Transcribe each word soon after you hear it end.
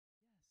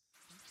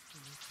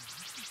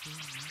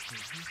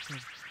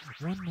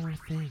One more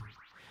thing.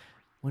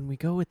 When we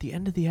go at the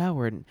end of the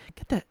hour and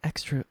get that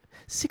extra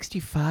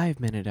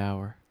 65-minute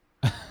hour.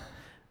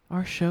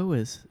 Our show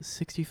is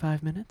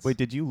 65 minutes. Wait,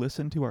 did you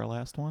listen to our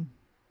last one?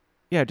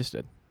 Yeah, I just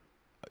did.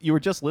 You were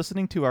just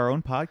listening to our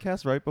own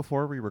podcast right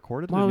before we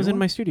recorded Well, I was in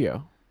my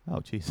studio. Oh,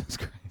 Jesus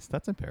Christ.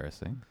 That's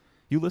embarrassing.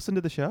 You listened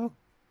to the show?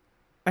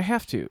 I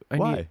have to.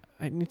 Why?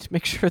 I need to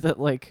make sure that,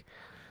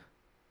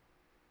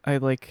 I,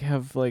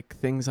 have,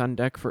 things on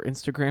deck for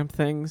Instagram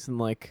things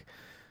and, I can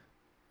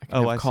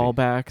have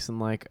callbacks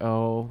and,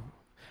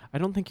 I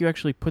don't think you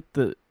actually put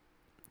the,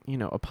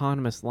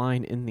 eponymous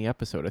line in the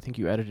episode. I think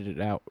you edited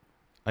it out.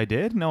 I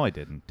did? No, I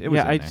didn't. It was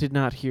in I there. did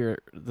not hear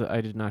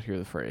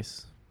the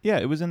phrase. Yeah,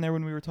 it was in there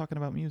when we were talking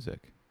about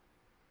music.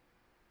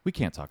 We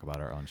can't talk about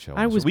our own show.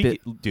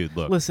 Dude,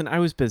 look. Listen, I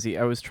was busy.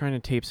 I was trying to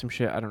tape some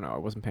shit. I don't know. I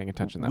wasn't paying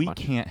attention that much.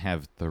 We can't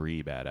have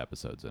 3 bad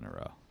episodes in a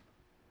row.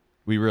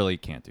 We really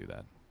can't do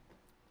that.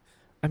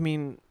 I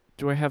mean,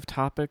 do I have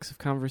topics of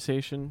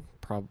conversation?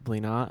 Probably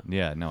not.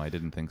 Yeah, no, I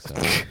didn't think so.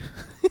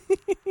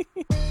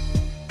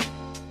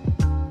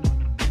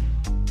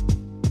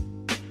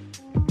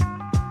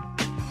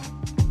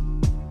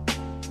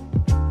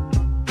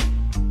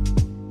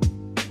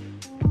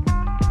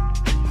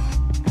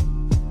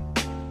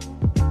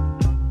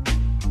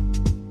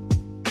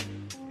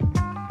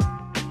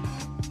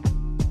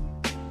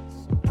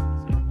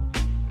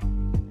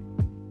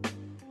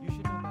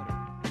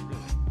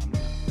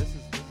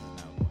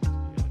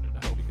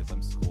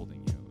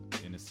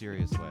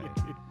 Serious way.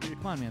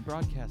 Come on, man.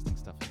 Broadcasting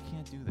stuff. You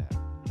can't do that.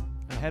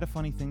 I had a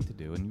funny thing to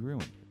do, and you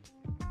ruined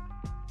it.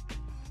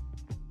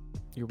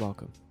 You're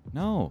welcome.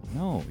 No.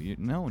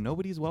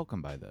 Nobody's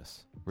welcome by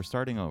this. We're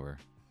starting over.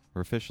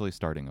 We're officially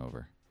starting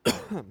over.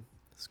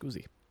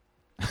 Scusi.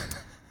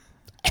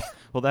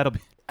 Well,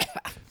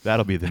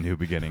 that'll be the new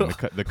beginning.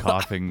 The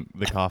coughing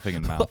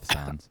and mouth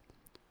sounds.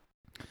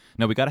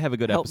 No, we got to have a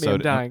good Help me,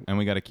 episode, I'm dying. and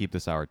we got to keep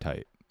this hour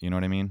tight. You know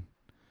what I mean?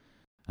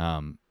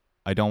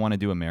 I don't want to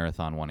do a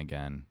marathon one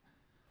again.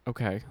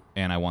 Okay.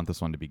 And I want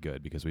this one to be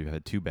good because we've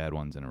had 2 bad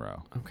ones in a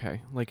row.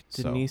 Okay.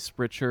 Denise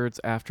Richards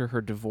after her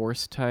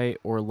divorce tight,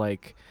 or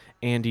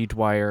Andy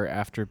Dwyer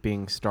after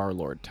being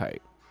Star-Lord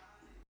tight?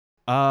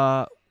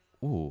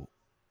 Ooh.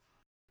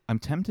 I'm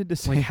tempted to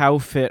say... how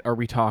fit are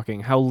we talking?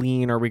 How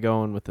lean are we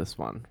going with this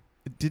one?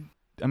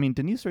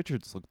 Denise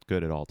Richards looked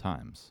good at all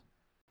times.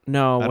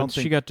 No, once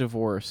she got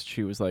divorced,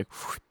 she was like...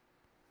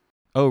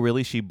 Oh,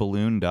 really? She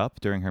ballooned up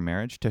during her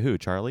marriage? To who,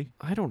 Charlie?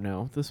 I don't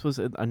know. This was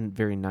a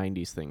very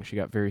 90s thing. She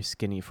got very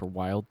skinny for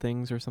Wild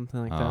Things or something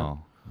like that.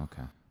 Oh,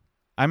 okay.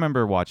 I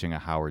remember watching a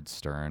Howard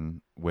Stern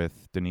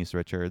with Denise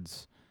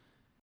Richards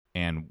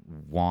and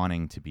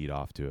wanting to beat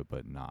off to it,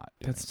 but not.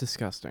 That's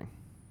disgusting.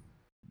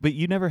 But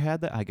you never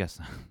had that? I guess.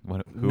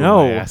 Who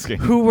no. am I asking?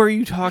 Who were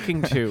you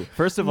talking to?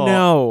 First of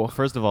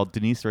all,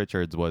 Denise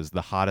Richards was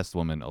the hottest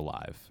woman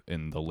alive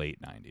in the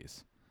late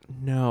 90s.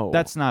 No.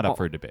 That's not up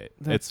for debate.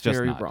 It's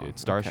just not, wrong. dude.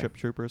 Starship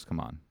Troopers, come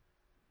on.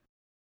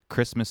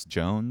 Christmas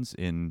Jones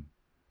in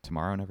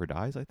Tomorrow Never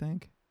Dies, I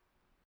think.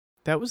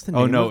 That was the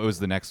name. Oh, no, it was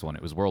the next one.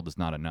 It was World Is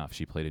Not Enough.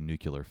 She played a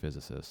nuclear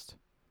physicist.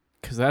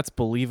 Because that's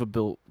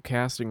believable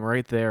casting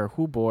right there.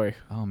 Whoo boy.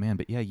 Oh, man.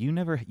 But yeah, you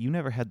never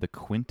had the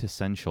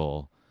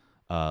quintessential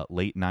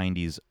late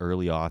 90s,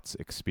 early aughts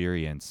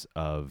experience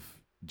of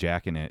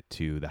jacking it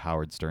to the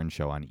Howard Stern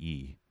show on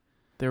E!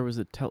 There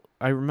was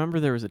I remember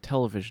there was a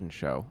television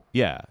show.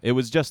 Yeah, it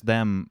was just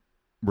them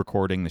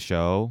recording the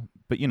show,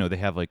 but they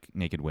have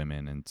naked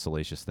women and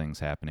salacious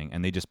things happening,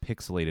 and they just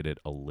pixelated it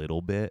a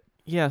little bit.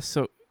 Yeah,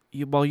 so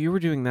while you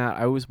were doing that,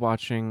 I was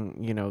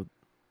watching,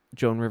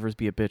 Joan Rivers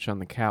be a bitch on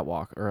the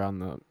catwalk or on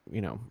the,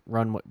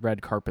 run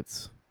red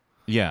carpets.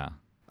 Yeah.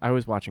 I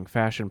was watching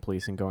Fashion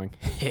Police and going,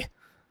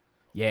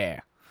 yeah.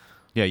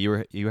 Yeah, you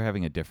were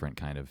having a different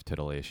kind of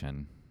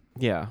titillation.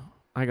 Yeah,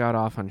 I got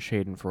off on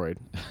Schadenfreude.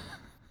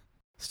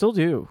 Still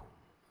do.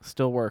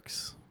 Still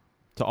works.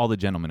 To all the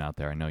gentlemen out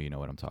there, I know you know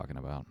what I'm talking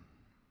about.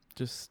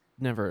 Just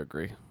never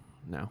agree.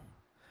 No.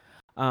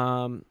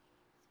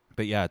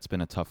 But yeah, it's been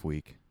a tough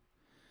week.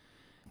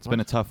 It's been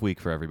a tough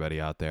week for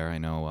everybody out there. I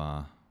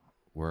know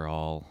we're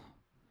all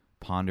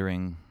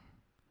pondering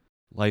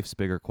life's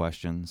bigger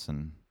questions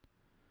and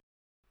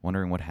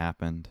wondering what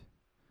happened,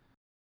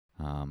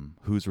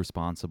 who's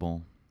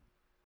responsible,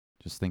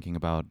 just thinking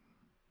about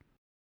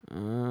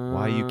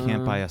why you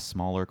can't buy a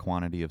smaller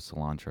quantity of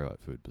cilantro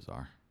at Food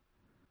Bazaar.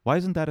 Why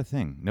isn't that a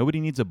thing? Nobody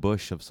needs a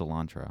bush of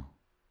cilantro.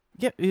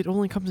 Yeah, it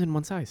only comes in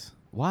one size.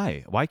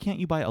 Why? Why can't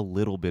you buy a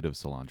little bit of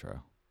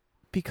cilantro?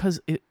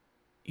 Because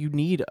you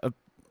need a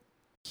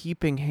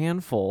heaping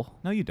handful.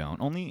 No, you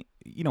don't. Only,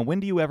 when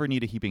do you ever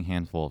need a heaping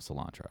handful of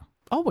cilantro?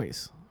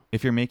 Always.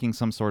 If you're making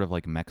some sort of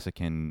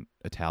Mexican,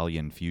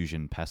 Italian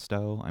fusion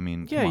pesto,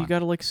 Yeah, you got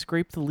to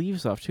scrape the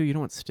leaves off too. You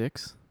don't want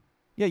sticks.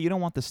 Yeah, you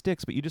don't want the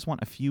sticks, but you just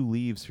want a few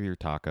leaves for your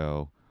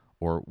taco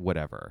or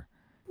whatever.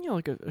 Yeah,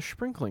 a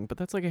sprinkling, but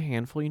that's a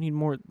handful. You need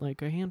more,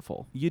 a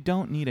handful. You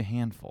don't need a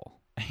handful.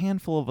 A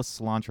handful of a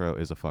cilantro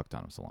is a fuck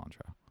ton of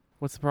cilantro.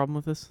 What's the problem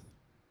with this?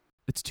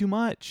 It's too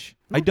much.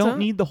 No, I don't not.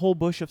 need the whole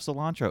bush of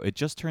cilantro. It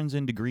just turns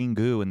into green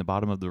goo in the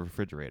bottom of the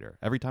refrigerator.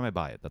 Every time I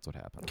buy it, that's what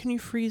happens. Can you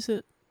freeze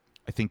it?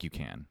 I think you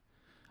can.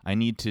 I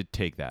need to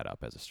take that up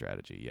as a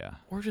strategy, yeah.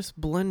 Or just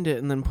blend it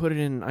and then put it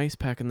in an ice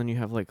pack, and then you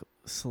have like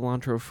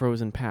cilantro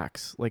frozen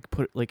packs. Like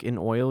put like in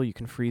oil, you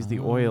can freeze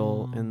the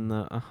oil in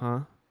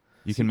the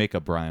You can make a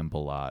Brian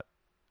Ballot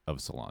of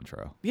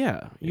cilantro.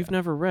 Yeah, you've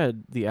never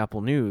read the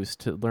Apple News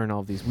to learn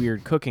all these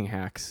weird cooking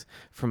hacks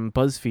from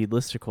BuzzFeed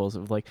listicles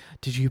of like,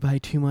 did you buy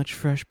too much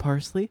fresh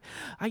parsley?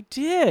 I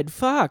did.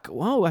 Fuck.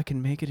 Whoa, I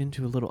can make it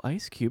into a little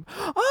ice cube.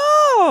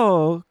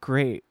 Oh,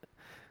 great.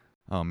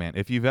 Oh man,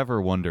 if you've ever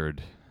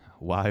wondered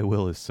why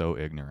Will is so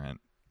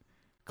ignorant,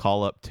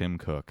 call up Tim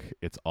Cook.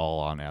 It's all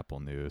on Apple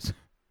News.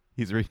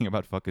 He's reading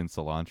about fucking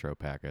cilantro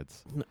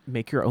packets.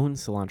 Make your own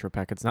cilantro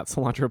packets, not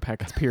cilantro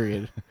packets,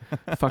 period.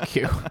 Fuck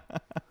you.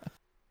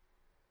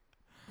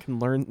 Can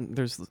learn.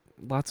 There's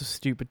lots of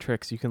stupid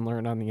tricks you can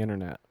learn on the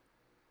internet.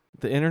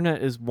 The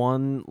internet is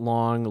one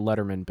long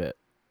Letterman bit.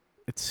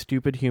 It's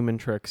stupid human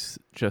tricks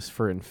just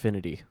for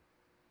infinity.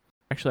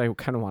 Actually, I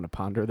kind of want to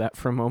ponder that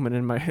for a moment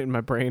in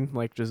my brain,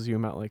 like just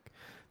zoom out, like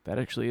that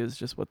actually is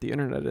just what the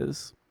internet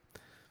is.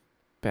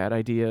 Bad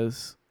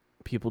ideas,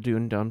 people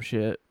doing dumb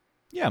shit.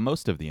 Yeah,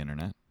 most of the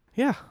internet.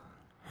 Yeah.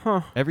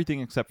 Huh. Everything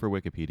except for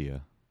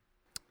Wikipedia.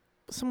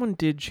 Someone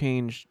did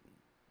change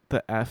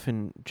the F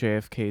in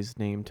JFK's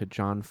name to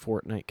John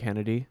Fortnite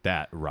Kennedy.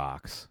 That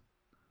rocks.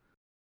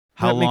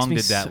 How long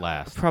did that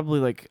last?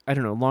 Probably like, I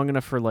don't know, long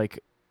enough for like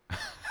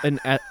an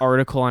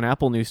article on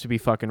Apple News to be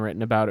fucking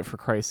written about it, for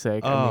Christ's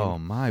sake. Oh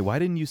my, why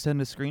didn't you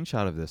send a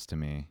screenshot of this to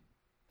me?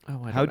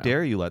 Oh, How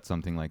dare you let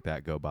something like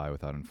that go by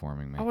without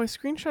informing me? Oh, I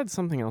screenshotted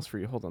something else for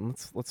you. Hold on,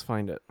 let's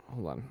find it.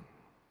 Hold on.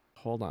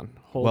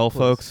 Well, please.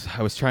 Folks,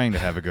 I was trying to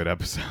have a good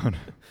episode,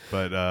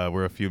 but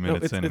we're a few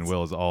minutes in and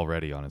Will is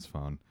already on his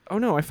phone. Oh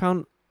no, I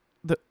found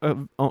the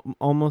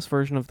almost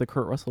version of the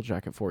Kurt Russell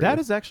jacket for you. That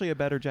is actually a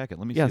better jacket.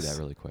 Let me see that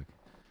really quick.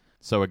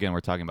 So again,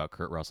 we're talking about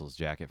Kurt Russell's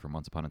jacket from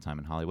Once Upon a Time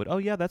in Hollywood. Oh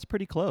yeah, that's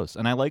pretty close.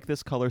 And I like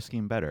this color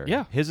scheme better.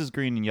 Yeah. His is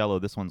green and yellow.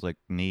 This one's like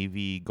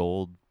navy,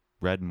 gold,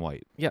 red, and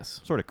white. Yes.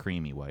 Sort of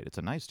creamy white. It's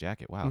a nice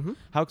jacket. Wow. Mm-hmm.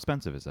 How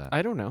expensive is that?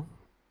 I don't know.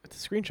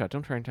 It's a screenshot.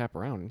 Don't try and tap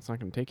around. It's not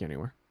going to take you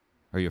anywhere.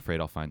 Are you afraid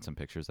I'll find some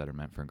pictures that are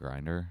meant for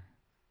Grindr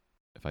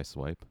if I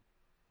swipe?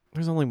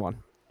 There's only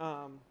one.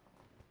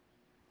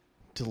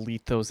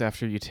 Delete those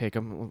after you take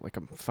them. Like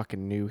I'm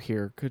fucking new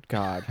here. Good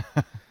God.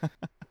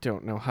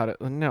 Don't know how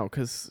to. No,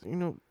 because,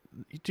 do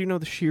you know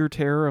the sheer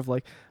terror of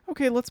like,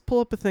 okay, let's pull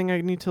up a thing. I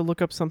need to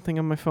look up something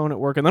on my phone at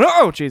work. And then,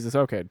 oh, Jesus.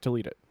 Okay,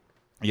 delete it.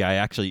 Yeah, I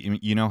actually,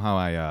 you know how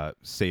I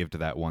saved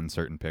that one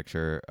certain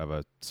picture of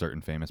a certain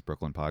famous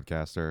Brooklyn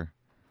podcaster?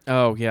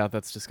 Oh, yeah,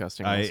 that's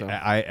disgusting.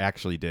 I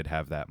actually did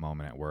have that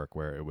moment at work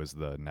where it was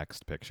the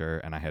next picture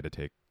and I had to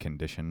take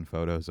condition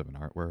photos of an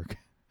artwork.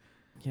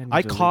 Yeah,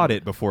 I caught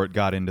it before it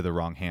got into the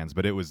wrong hands,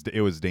 but it was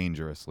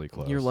dangerously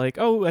close. You're like,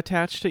 oh,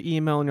 attached to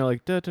email, and you're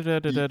like,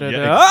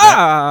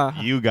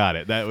 You got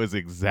it. That was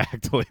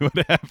exactly what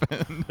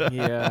happened.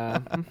 Yeah.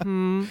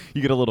 Mm-hmm.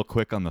 You get a little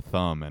quick on the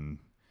thumb and...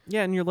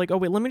 Yeah, and you're like, oh,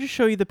 wait, let me just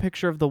show you the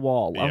picture of the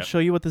wall. I'll show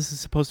you what this is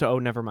supposed to... Oh,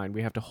 never mind.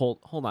 We have to hold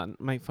on.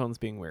 My phone's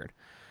being weird.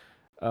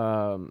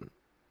 So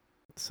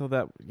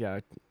that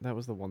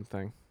was the one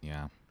thing.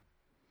 Yeah.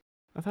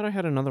 I thought I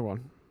had another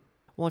one.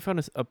 Well, I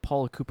found a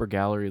Paula Cooper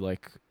Gallery,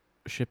 like,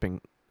 shipping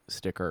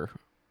sticker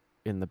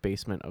in the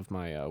basement of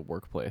my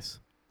workplace.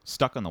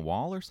 Stuck on the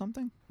wall or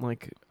something?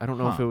 Like, I don't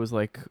know if it was,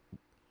 like,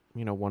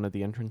 one of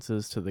the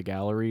entrances to the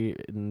gallery,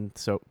 and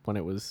so when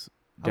it was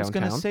downtown. I was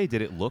going to say,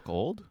 did it look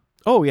old?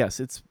 Oh, yes.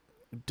 It's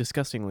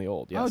disgustingly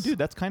old, yes. Oh, dude,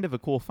 that's kind of a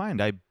cool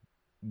find. I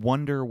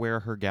wonder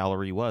where her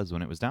gallery was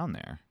when it was down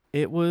there.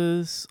 It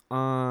was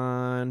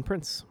on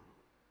Prince.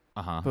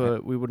 Uh-huh.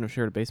 But we wouldn't have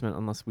shared a basement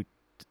unless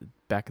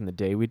back in the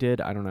day we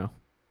did. I don't know.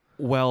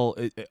 Well,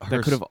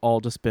 that could have all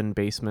just been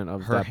basement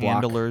of her that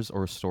block. handlers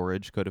or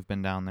storage could have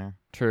been down there.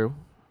 True.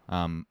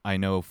 I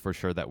know for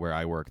sure that where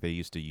I work, they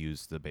used to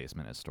use the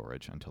basement as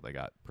storage until they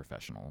got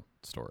professional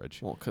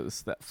storage. Well,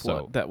 because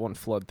that one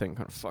flood thing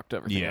kind of fucked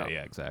everything up.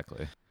 Yeah,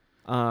 exactly.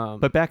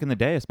 But back in the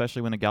day,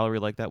 especially when a gallery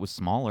like that was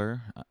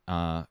smaller,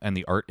 and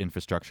the art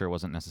infrastructure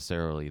wasn't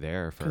necessarily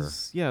there for...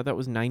 that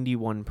was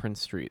 91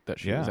 Prince Street that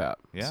she was at.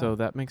 Yeah. So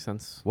that makes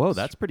sense. Whoa,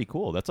 that's pretty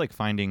cool. That's like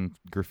finding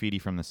graffiti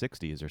from the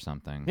 60s or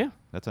something. Yeah.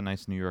 That's a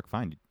nice New York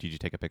find. Did you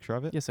take a picture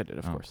of it? Yes, I did,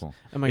 of course. Cool.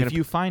 If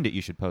you find it,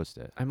 you should post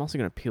it. I'm also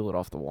going to peel it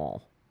off the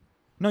wall.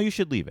 No, you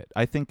should leave it.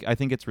 I think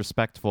it's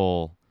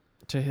respectful...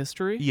 To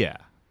history? Yeah.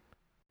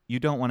 You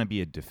don't want to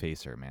be a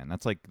defacer, man.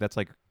 That's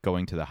like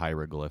going to the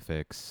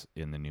hieroglyphics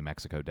in the New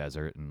Mexico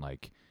desert and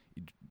like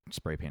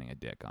spray painting a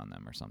dick on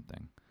them or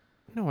something.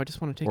 No, I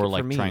just want to take it for me.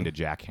 Or like trying to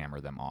jackhammer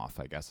them off,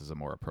 I guess is a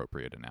more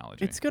appropriate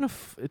analogy. It's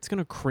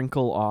gonna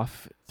crinkle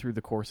off through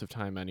the course of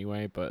time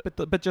anyway,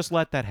 but just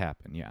let that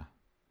happen. Yeah,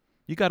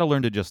 you got to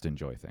learn to just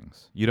enjoy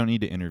things. You don't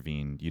need to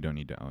intervene. You don't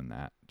need to own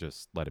that.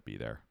 Just let it be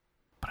there.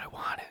 But I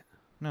want it.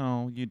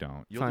 No, you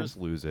don't. You'll just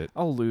lose it.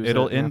 I'll lose it.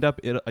 It'll end up.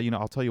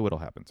 I'll tell you what'll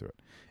happen to it.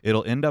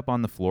 It'll end up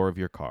on the floor of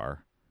your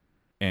car,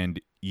 and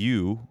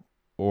you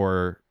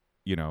or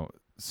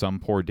some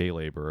poor day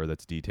laborer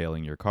that's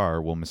detailing your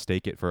car will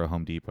mistake it for a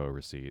Home Depot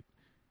receipt,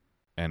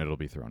 and it'll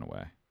be thrown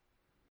away.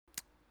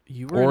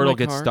 Or it'll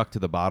get stuck to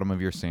the bottom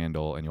of your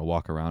sandal, and you'll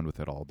walk around with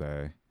it all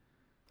day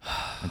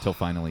until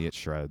finally it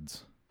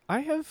shreds.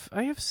 I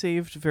have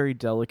saved very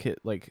delicate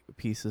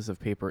pieces of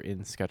paper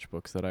in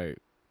sketchbooks that I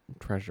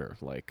treasure.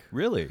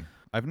 Really?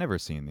 I've never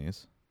seen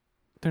these.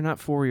 They're not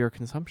for your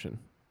consumption.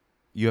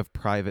 You have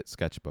private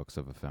sketchbooks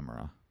of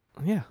ephemera.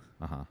 Yeah.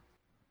 Uh-huh.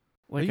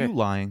 Are you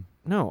lying?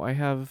 No, I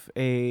have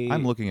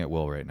I'm looking at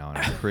Will right now, and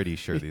I'm pretty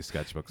sure these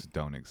sketchbooks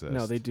don't exist.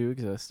 No, they do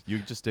exist. You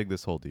just dig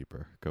this hole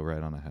deeper. Go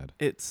right on ahead.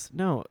 It's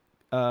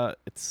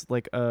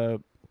like a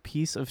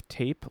piece of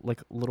tape,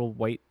 like little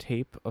white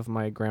tape of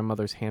my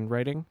grandmother's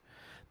handwriting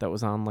that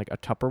was on a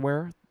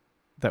Tupperware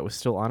that was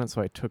still on it,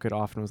 so I took it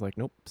off and was like,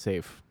 nope,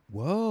 safe.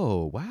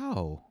 Whoa,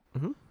 wow.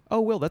 Mm-hmm.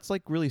 Oh, Will, that's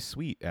really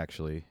sweet,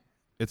 actually.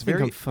 It's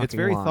very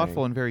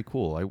thoughtful and very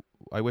cool.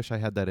 I wish I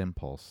had that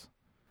impulse.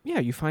 Yeah,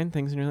 you find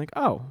things and you're like,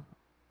 oh,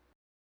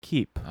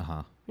 keep.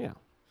 Uh-huh. Yeah.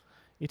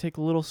 You take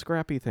little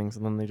scrappy things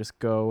and then they just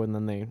go and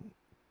then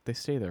they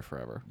stay there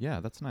forever.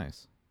 Yeah, that's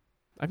nice.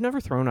 I've never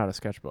thrown out a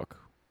sketchbook.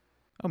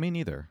 Oh, me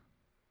neither.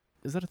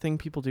 Is that a thing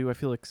people do? I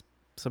feel like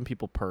some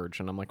people purge,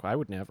 and I'm like, well, I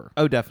would never.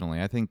 Oh,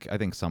 definitely. I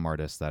think some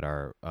artists that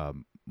are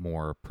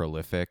more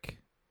prolific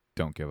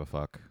don't give a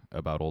fuck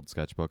about old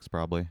sketchbooks,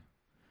 probably.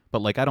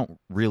 But I don't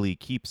really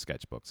keep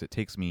sketchbooks. It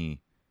takes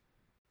me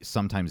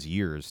sometimes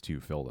years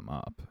to fill them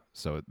up.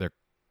 So they're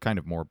kind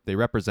of more, they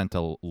represent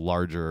a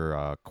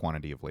larger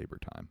quantity of labor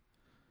time.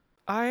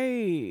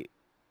 I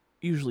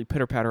usually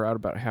pitter-patter out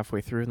about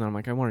halfway through, and then I'm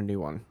like, I want a new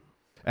one.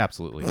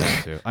 Absolutely, me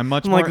too. I'm more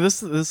like,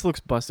 this looks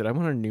busted. I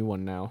want a new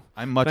one now.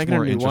 I'm much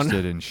more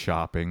interested in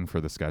shopping for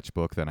the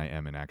sketchbook than I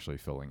am in actually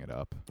filling it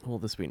up. Well,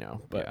 this we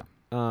know. But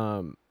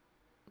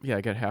yeah,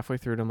 I get halfway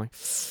through it, I'm like,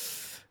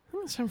 I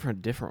think it's time for a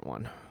different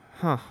one.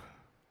 Huh.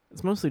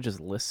 It's mostly just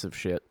lists of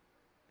shit.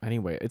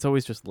 Anyway, it's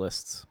always just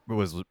lists. I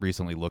was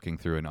recently looking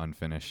through an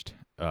unfinished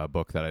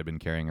book that I'd been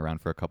carrying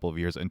around for a couple of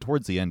years, and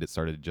towards the end, it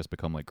started to just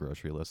become like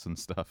grocery lists and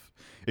stuff.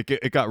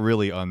 It got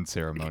really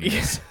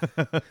unceremonious.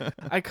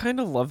 I kind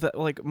of love that.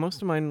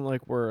 Most of mine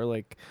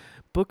were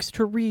books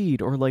to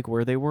read, or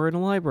where they were in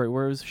a library,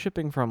 where I was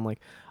shipping from.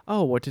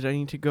 Oh, what did I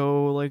need to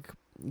go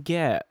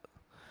get?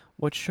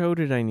 What show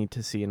did I need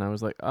to see? And I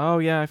was like, oh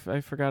yeah,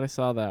 I forgot I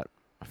saw that.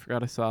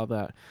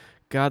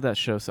 God, that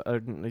show.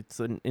 It's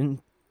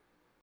an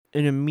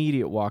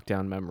immediate walk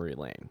down memory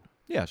lane.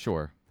 Yeah,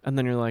 sure. And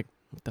then you're like,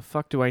 what the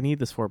fuck do I need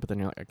this for? But then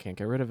you're like, I can't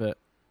get rid of it.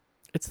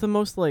 It's the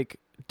most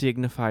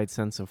dignified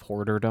sense of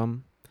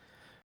hoarderdom.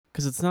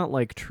 Because it's not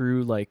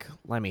true,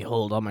 let me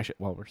hold all my shit.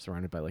 Well, we're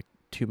surrounded by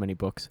too many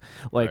books.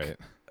 Right.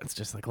 It's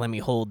just let me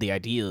hold the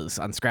ideas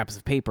on scraps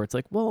of paper. It's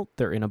well,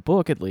 they're in a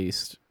book at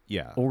least.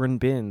 Yeah. Or in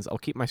bins. I'll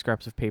keep my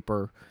scraps of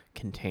paper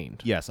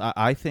contained. Yes,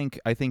 I think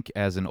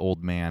as an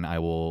old man, I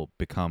will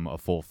become a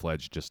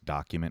full-fledged just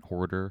document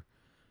hoarder.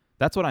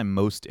 That's what I'm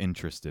most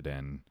interested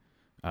in.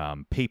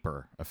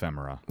 Paper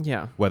ephemera.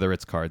 Yeah. Whether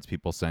it's cards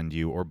people send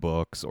you, or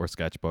books, or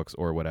sketchbooks,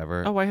 or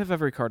whatever. Oh, I have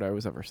every card I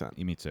was ever sent.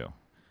 Me too.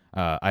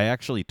 I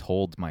actually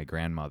told my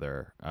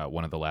grandmother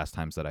one of the last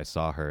times that I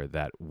saw her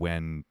that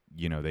when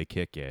they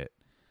kick it,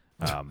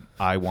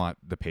 I want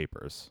the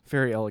papers.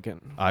 Very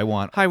elegant. Hi,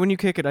 when you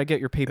kick it, I get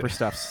your paper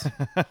stuffs.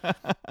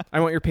 I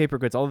want your paper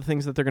goods. All the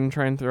things that they're going to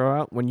try and throw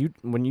out. When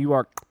you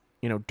are,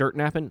 dirt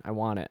napping, I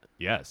want it.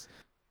 Yes.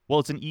 Well,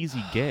 it's an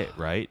easy get,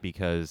 right?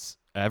 Because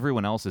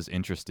everyone else is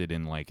interested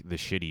in the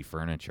shitty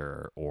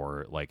furniture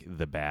or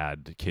the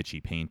bad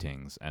kitschy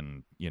paintings,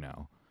 and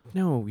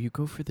No, you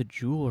go for the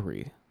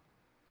jewelry.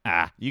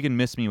 You can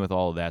miss me with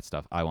all of that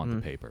stuff. I want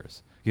the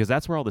papers, because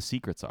that's where all the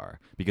secrets are.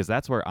 Because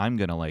that's where I'm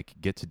gonna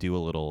get to do a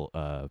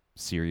little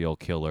serial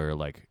killer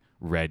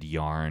red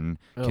yarn,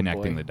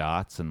 connecting the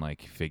dots and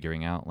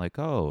figuring out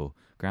oh,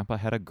 Grandpa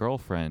had a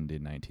girlfriend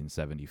in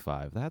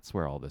 1975. That's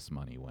where all this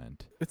money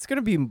went. It's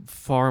gonna be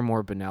far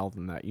more banal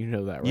than that. You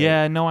know that, right?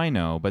 Yeah, no, I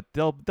know, but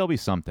there'll be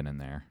something in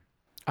there.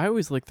 I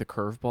always like the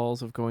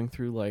curveballs of going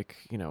through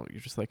you're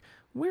just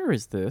where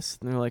is this?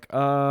 And they're like,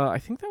 I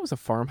think that was a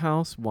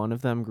farmhouse one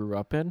of them grew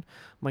up in. I'm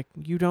like,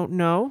 you don't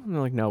know? And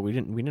they're like, no, we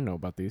didn't know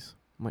about these.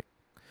 I'm like,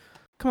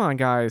 come on,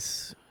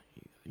 guys.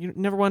 You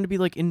never wanted to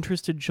be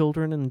interested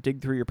children and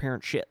dig through your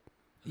parents' shit.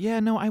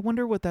 Yeah, no, I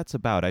wonder what that's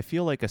about. I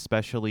feel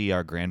especially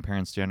our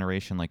grandparents'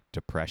 generation,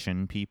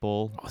 Depression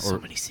people. Oh, so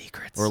many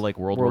secrets. Or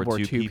World War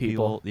II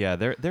people. Yeah,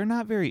 they're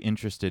not very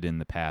interested in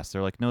the past.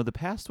 They're no, the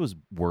past was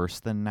worse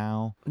than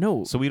now.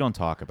 No. So we don't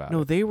talk about it.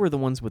 No, they were the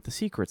ones with the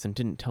secrets and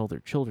didn't tell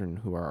their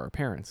children, who are our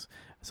parents.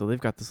 So they've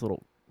got this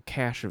little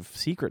cache of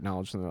secret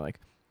knowledge, and they're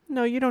like,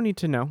 no, you don't need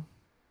to know.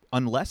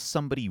 Unless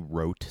somebody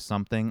wrote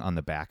something on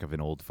the back of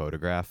an old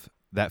photograph,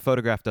 that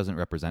photograph doesn't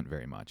represent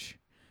very much.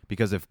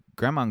 Because if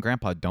Grandma and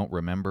Grandpa don't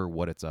remember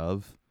what it's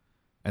of,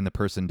 and the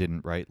person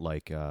didn't write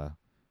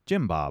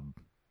Jim Bob,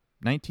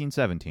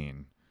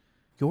 1917.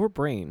 Your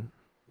brain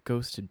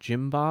goes to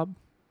Jim Bob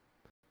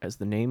as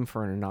the name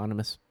for an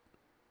anonymous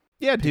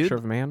picture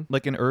of a man?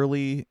 An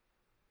early...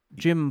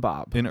 Jim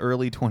Bob. In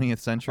early 20th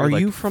century. Are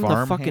you from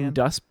the fucking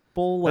Dust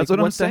Bowl. Like, That's what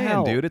I'm saying,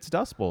 hell? dude. It's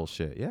Dust Bowl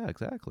shit. Yeah,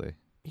 exactly.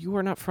 You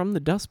are not from the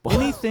Dust Bowl.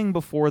 Anything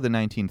before the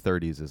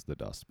 1930s is the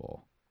Dust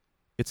Bowl.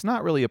 It's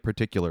not really a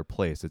particular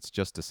place. It's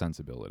just a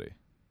sensibility.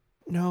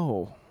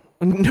 No.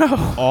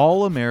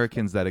 All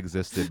Americans that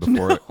existed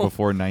before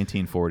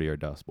 1940 are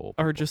Dust Bowl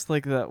people. Are just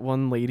like that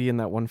one lady in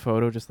that one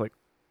photo, just like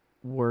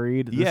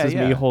worried. This Yeah, is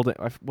yeah. me holding.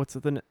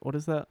 What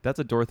is that? That's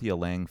a Dorothea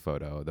Lange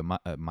photo. The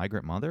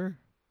migrant mother.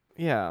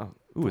 Yeah.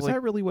 Ooh, is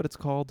that really what it's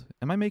called?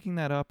 Am I making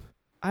that up?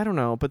 I don't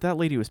know, but that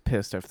lady was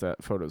pissed after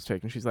that photo was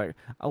taken. She's like,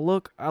 I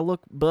look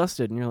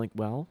busted, and you're like,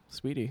 well,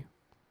 sweetie.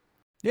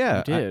 Yeah,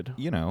 you did.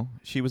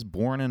 She was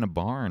born in a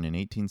barn in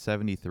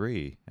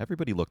 1873.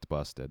 Everybody looked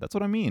busted. That's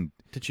what I mean.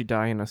 Did she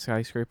die in a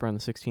skyscraper on the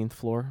 16th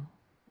floor?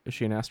 Is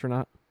she an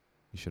astronaut?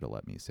 You should have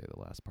let me say the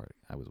last part.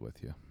 I was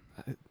with you.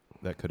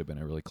 That could have been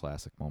a really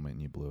classic moment,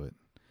 and you blew it.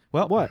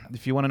 Well, what?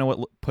 If you want to know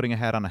what putting a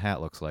hat on a hat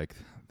looks like,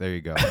 there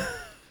you go.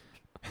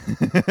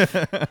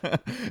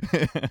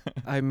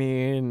 I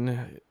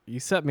mean, you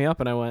set me up,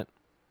 and I went,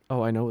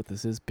 oh, I know what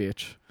this is,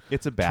 bitch.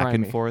 It's a back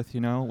and forth,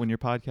 when you're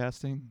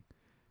podcasting.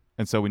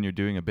 And so when you're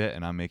doing a bit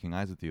and I'm making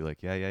eyes with you,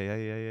 like, yeah,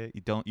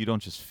 you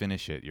don't just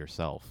finish it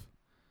yourself.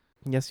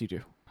 Yes, you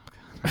do.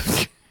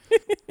 Oh,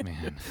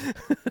 man.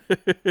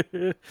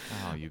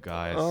 Oh, you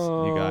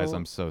guys,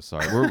 I'm so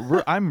sorry.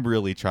 I'm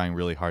really trying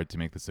really hard to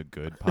make this a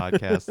good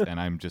podcast,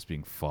 and I'm just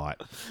being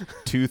fought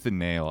tooth and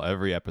nail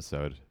every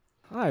episode.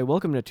 Hi,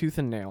 welcome to Tooth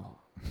and Nail.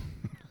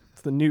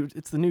 It's the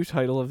new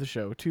title of the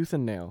show, Tooth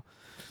and Nail.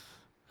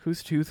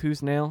 Who's tooth?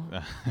 Who's nail?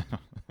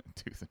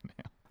 Tooth and nail.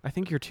 I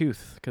think you're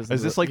Tooth.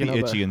 Is this like the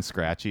itchy and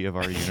scratchy of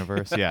our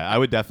universe? Yeah, I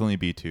would definitely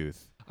be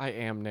Tooth. I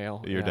am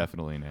Nail. You're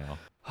definitely Nail.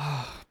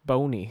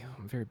 Bony.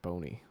 I'm very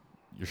bony.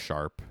 You're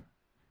sharp.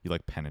 You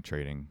like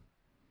penetrating.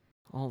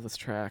 All this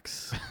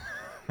tracks.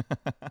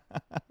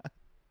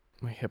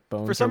 My hip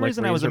bones. For some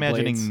reason, I was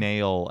imagining blades.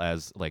 nail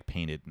as like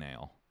painted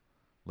nail.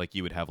 Like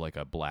you would have like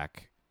a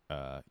black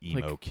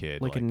emo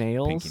kid. Like a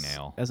nails? Pinky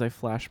nail. As I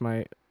flash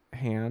my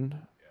hand. Yeah.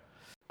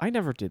 I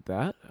never did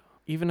that.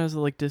 Even as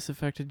a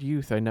disaffected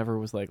youth, I never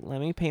was like, let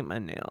me paint my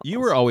nails.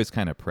 You were always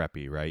kind of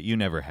preppy, right? You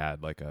never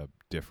had like a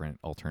different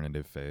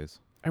alternative phase.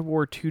 I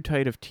wore too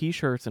tight of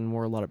t-shirts and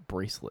wore a lot of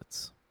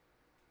bracelets.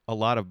 A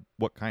lot of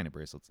what kind of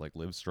bracelets? Like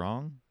Live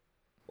Strong?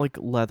 Like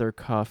leather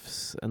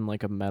cuffs and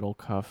like a metal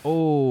cuff.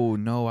 Oh,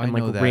 no, I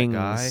know that rings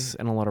guy.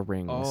 And a lot of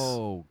rings.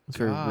 Oh, it's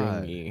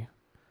God. very ringy.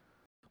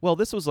 Well,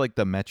 this was like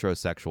the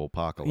metrosexual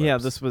apocalypse. Yeah,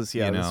 this was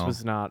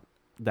not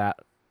that,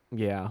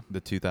 yeah.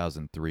 The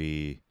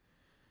 2003...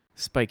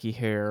 Spiky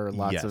hair,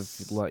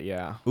 lots of,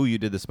 yeah. Ooh, you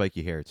did the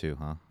spiky hair too,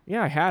 huh?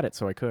 Yeah, I had it,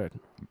 so I could.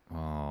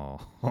 Oh.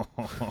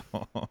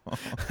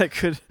 I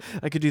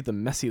could do the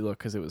messy look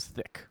because it was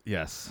thick.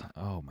 Yes.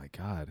 Oh, my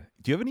God.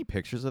 Do you have any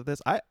pictures of this?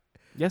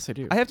 Yes, I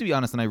do. I have to be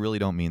honest, and I really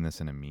don't mean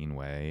this in a mean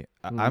way.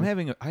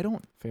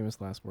 Famous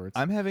last words.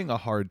 I'm having a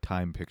hard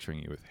time picturing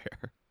you with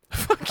hair.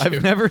 Fuck you.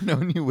 I've never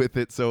known you with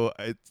it, so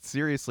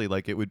seriously,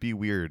 it would be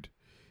weird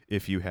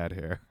if you had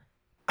hair.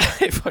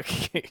 I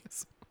fucking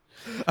hate.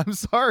 I'm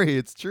sorry,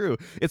 it's true.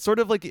 It's sort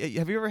of like,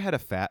 have you ever had a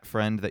fat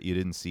friend that you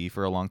didn't see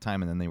for a long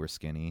time and then they were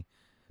skinny?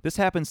 This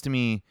happens to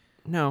me.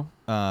 No.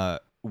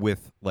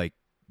 With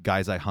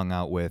guys I hung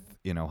out with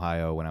in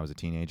Ohio when I was a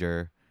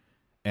teenager,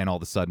 and all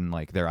of a sudden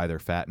they're either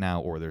fat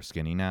now or they're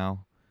skinny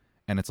now,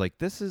 and it's like,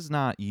 this is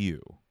not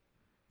you.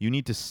 You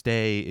need to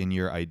stay in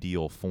your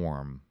ideal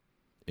form.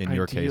 In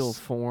your case,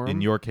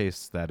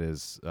 that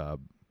is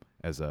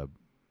as a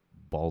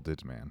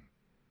balded man.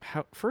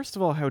 First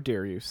of all, how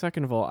dare you?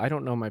 Second of all, I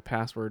don't know my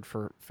password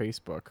for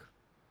Facebook.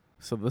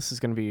 So this is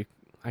going to be...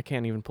 I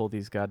can't even pull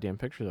these goddamn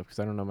pictures up because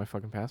I don't know my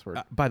fucking password.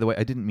 By the way,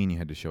 I didn't mean you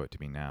had to show it to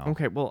me now.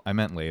 Okay, well... I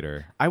meant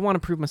later. I want to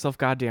prove myself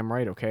goddamn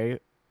right, okay?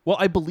 Well,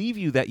 I believe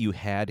you that you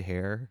had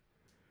hair,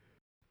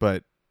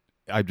 but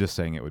I'm just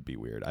saying it would be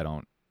weird. I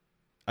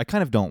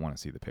kind of don't want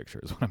to see the picture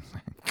is what I'm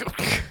saying.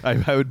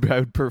 I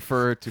would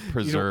prefer to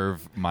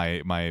preserve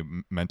my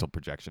mental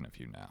projection of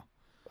you now.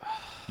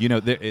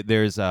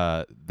 There's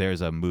a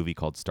movie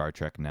called Star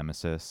Trek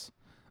Nemesis,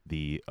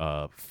 the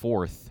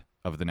fourth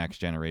of the Next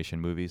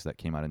Generation movies that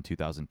came out in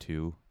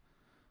 2002.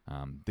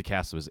 The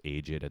cast was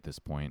aged at this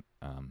point.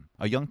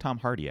 A young Tom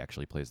Hardy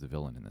actually plays the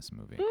villain in this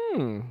movie.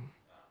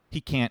 He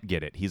can't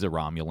get it. He's a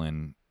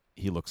Romulan.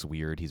 He looks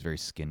weird. He's very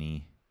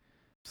skinny.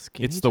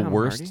 It's the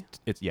worst.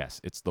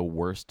 It's the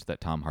worst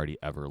that Tom Hardy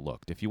ever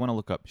looked. If you want to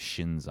look up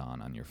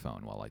Shinzon on your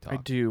phone while I talk. I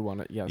do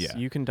want to. Yes, yeah.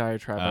 You can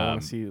diatribe. I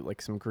want to see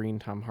some green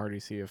Tom Hardy.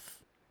 See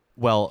if.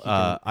 Well,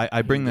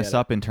 I bring this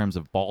up in terms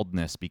of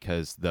baldness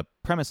because the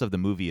premise of the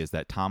movie is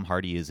that Tom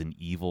Hardy is an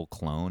evil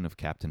clone of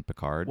Captain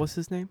Picard. What's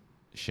his name?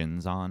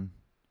 Shinzon.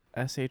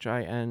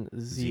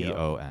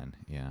 Shinzon.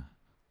 Yeah.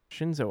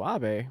 Shinzo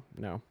Abe.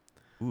 No.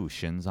 Ooh,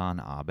 Shinzon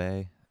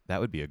Abe. That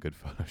would be a good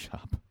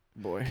Photoshop.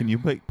 Boy. Can you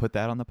put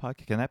that on the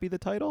podcast? Can that be the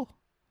title?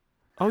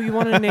 Oh, you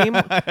want to name?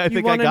 I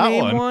think I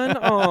got one.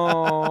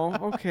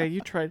 Oh, okay.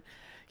 You tried.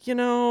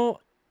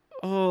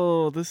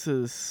 This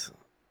is.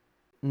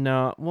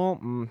 No, well,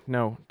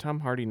 no.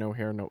 Tom Hardy, no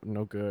hair,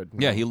 no good.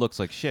 No. Yeah, he looks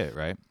like shit,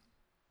 right?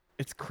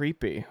 It's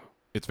creepy.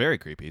 It's very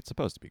creepy. It's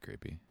supposed to be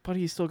creepy. But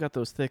he's still got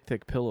those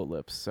thick pillow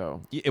lips,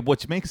 so... Yeah,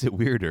 which makes it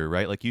weirder,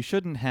 right? Like, you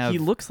shouldn't have... He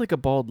looks like a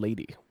bald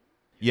lady.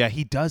 Yeah,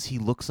 he does. He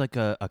looks like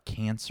a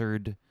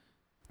cancered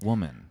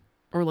woman.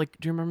 Or, like,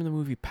 do you remember the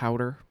movie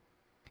Powder?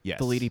 Yes.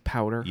 The lady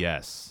Powder?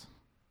 Yes.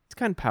 It's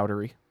kind of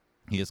powdery.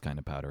 He is kind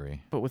of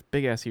powdery. But with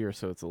big-ass ears,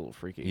 so it's a little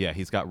freaky. Yeah,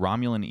 he's got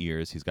Romulan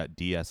ears. He's got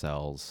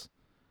DSLs.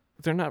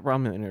 They're not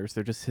Romulan ears.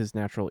 They're just his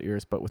natural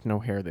ears, but with no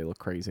hair, they look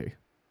crazy.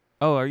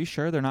 Oh, are you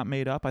sure they're not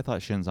made up? I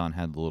thought Shinzon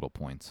had the little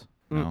points.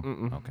 No?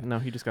 Okay. No,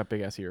 he just got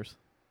big-ass ears.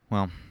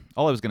 Well,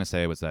 all I was going to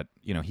say was that,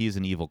 he's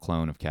an evil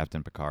clone of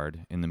Captain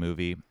Picard in the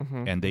movie,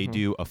 and they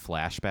do a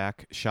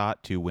flashback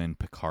shot to when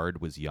Picard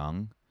was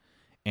young,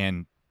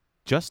 and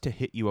just to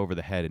hit you over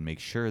the head and make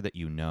sure that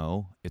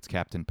it's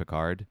Captain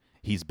Picard,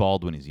 he's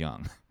bald when he's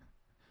young,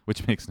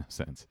 which makes no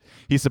sense.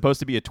 He's supposed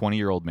to be a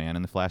 20-year-old man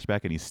in the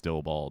flashback, and he's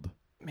still bald.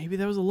 Maybe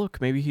that was a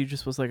look. Maybe he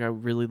just was like, I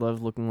really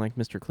love looking like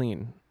Mr.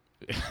 Clean.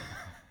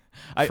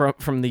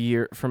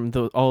 From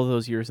all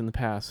those years in the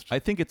past. I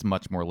think it's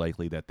much more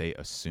likely that they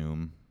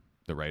assume,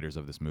 the writers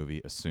of this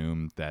movie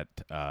assume that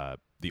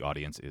the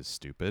audience is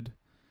stupid,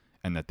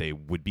 and that they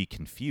would be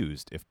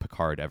confused if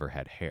Picard ever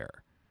had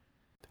hair.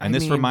 And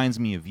this reminds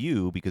me of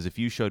you, because if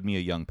you showed me a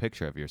young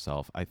picture of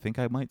yourself, I think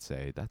I might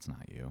say, that's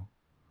not you.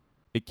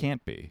 It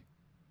can't be.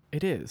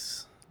 It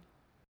is.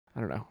 I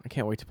don't know. I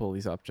can't wait to pull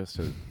these up just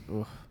to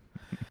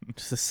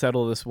just to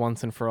settle this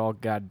once and for all.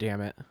 God damn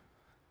it.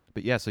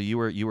 But yeah, so you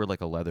were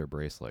like a leather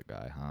bracelet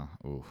guy, huh?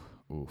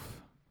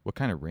 Oof. What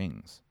kind of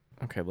rings?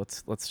 Okay,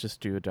 let's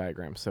just do a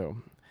diagram. So,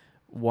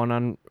 one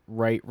on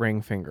right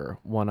ring finger,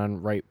 one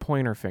on right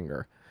pointer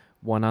finger,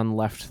 one on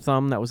left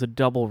thumb. That was a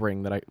double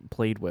ring that I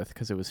played with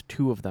because it was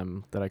two of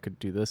them that I could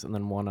do this, and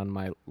then one on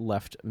my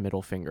left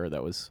middle finger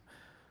that was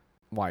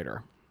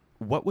wider.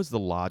 What was the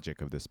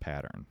logic of this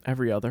pattern?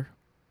 Every other.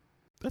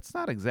 That's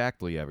not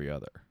exactly every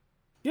other.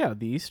 Yeah,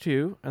 these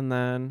two, and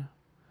then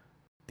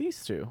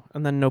these two,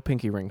 and then no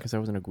pinky ring because I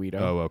wasn't a Guido.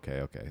 Oh,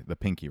 okay. The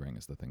pinky ring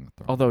is the thing.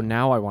 Although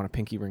now I want a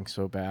pinky ring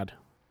so bad.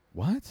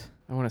 What?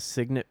 I want a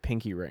signet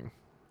pinky ring.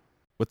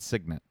 What's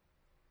signet?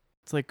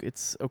 So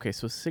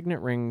signet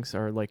rings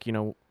are like,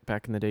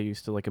 back in the day you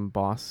used to like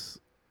emboss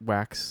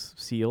wax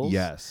seals.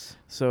 Yes.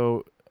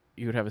 So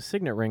you would have a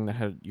signet ring that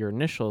had your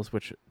initials,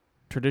 which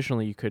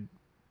traditionally you could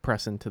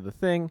press into the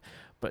thing,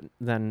 but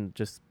then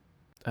just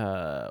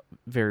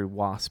very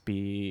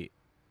waspy,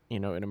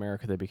 in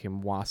America they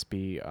became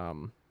waspy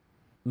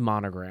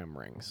monogram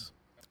rings.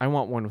 I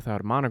want one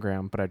without a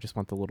monogram, but I just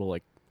want the little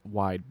like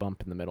wide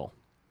bump in the middle.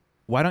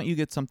 Why don't you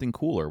get something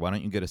cooler? Why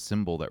don't you get a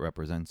symbol that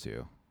represents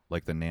you?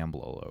 Like the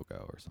NAMBLA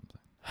logo or something.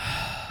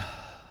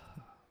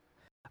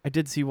 I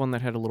did see one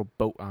that had a little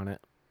boat on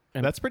it.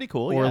 And that's pretty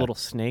cool, or a little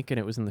snake, and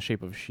it was in the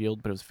shape of a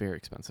shield, but it was very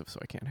expensive, so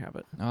I can't have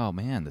it. Oh,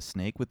 man, the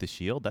snake with the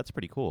shield? That's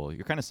pretty cool.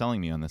 You're kind of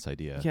selling me on this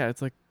idea. Yeah,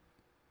 it's like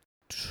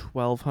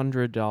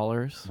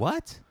 $1,200.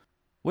 What?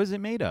 What is it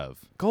made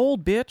of?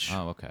 Gold, bitch.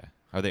 Oh, okay.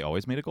 Are they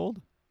always made of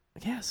gold?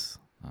 Yes.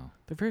 Oh.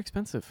 They're very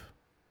expensive.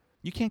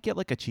 You can't get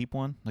like a cheap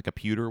one, like a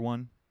pewter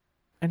one?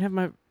 And have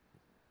my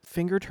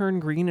finger turn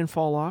green and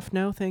fall off?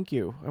 No, thank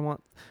you. I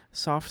want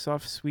soft,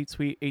 sweet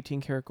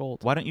 18-karat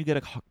gold. Why don't you get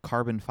a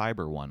carbon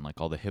fiber one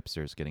like all the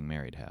hipsters getting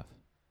married have?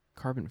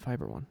 Carbon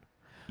fiber one?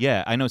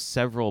 Yeah, I know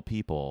several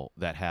people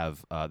that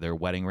have their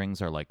wedding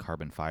rings are like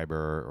carbon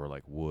fiber or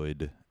like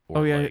wood.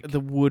 Or the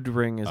wood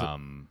ring is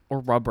or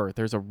rubber.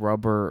 There's a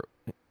rubber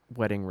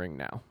wedding ring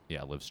now.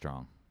 Yeah, Live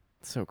Strong.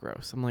 It's so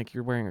gross. I'm like,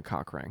 you're wearing a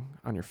cock ring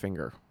on your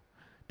finger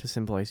to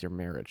symbolize your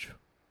marriage.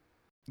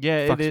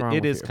 Yeah,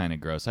 it is kind of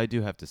gross. I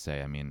do have to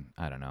say,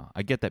 I don't know.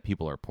 I get that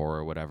people are poor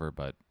or whatever,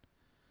 but...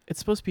 It's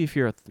supposed to be if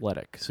you're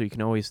athletic, so you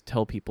can always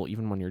tell people,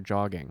 even when you're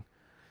jogging,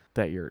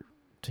 that you're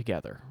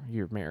together,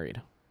 you're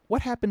married.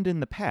 What happened in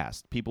the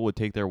past? People would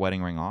take their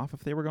wedding ring off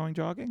if they were going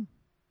jogging?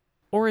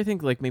 Or I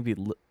think like maybe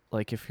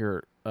like if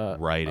you're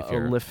if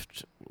you're a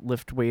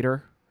lift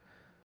waiter.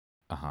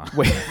 Uh-huh.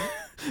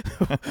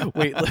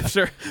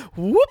 Weightlifter.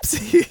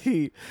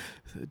 Whoopsie.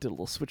 Did a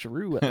little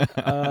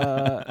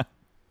switcheroo.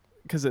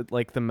 Because it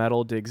like the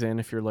metal digs in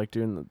if you're like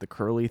doing the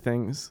curly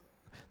things.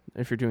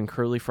 If you're doing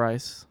curly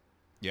fries.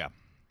 Yeah.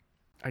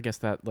 I guess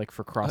that like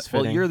for CrossFit.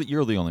 Well,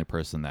 you're the only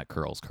person that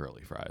curls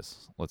curly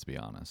fries. Let's be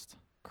honest.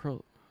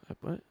 Curl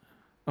what?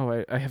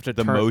 Oh, I have to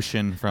the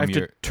motion from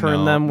your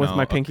turn them with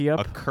my pinky up.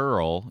 A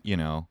curl,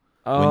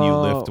 when you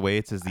lift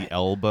weights is the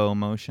elbow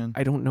motion.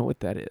 I don't know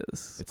what that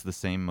is. It's the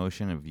same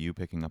motion of you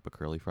picking up a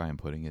curly fry and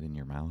putting it in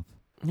your mouth.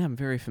 Yeah, I'm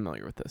very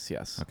familiar with this.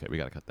 Yes. Okay, we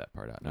got to cut that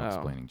part out. No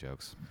explaining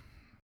jokes.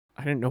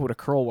 I didn't know what a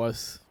curl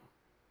was.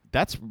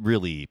 That's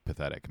really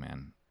pathetic,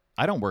 man.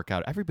 I don't work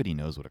out. Everybody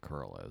knows what a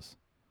curl is.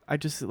 I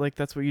just like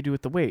that's what you do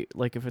with the weight.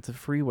 Like if it's a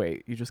free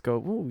weight, you just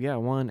go, oh yeah,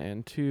 1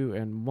 and 2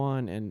 and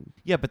 1 and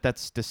yeah, but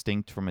that's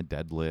distinct from a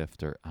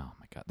deadlift or oh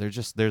my god,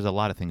 there's a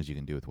lot of things you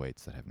can do with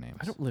weights that have names.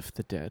 I don't lift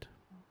the dead.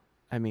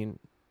 I mean,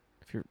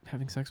 if you're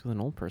having sex with an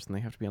old person,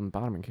 they have to be on the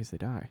bottom in case they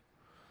die.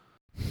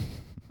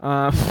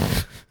 I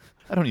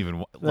don't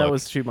even. That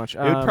was too much.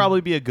 It would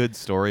probably be a good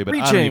story, but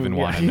reaching. I don't even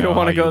want to know. You don't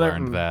want to go there.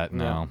 Learned that?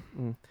 No.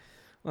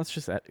 Let's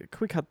just can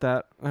we cut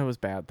that? That was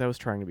bad. That was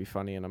trying to be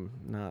funny, and I'm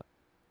not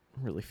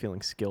really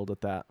feeling skilled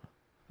at that.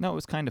 No, it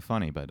was kind of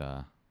funny, but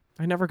I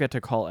never get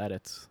to call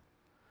edits.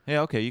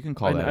 Yeah, okay, you can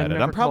call that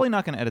edit. I'm probably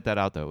not going to edit that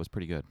out, though. It was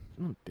pretty good.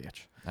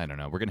 Bitch. I don't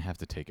know. We're going to have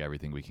to take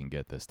everything we can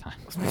get this time.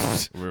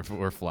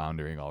 we're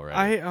floundering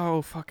already.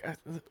 Oh, fuck.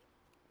 The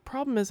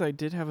problem is I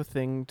did have a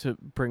thing to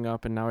bring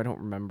up, and now I don't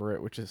remember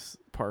it, which is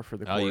par for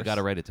the course. Oh, you got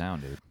to write it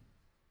down, dude.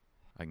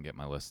 I can get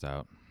my list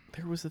out.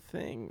 There was a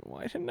thing.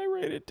 Why didn't I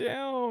write it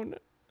down?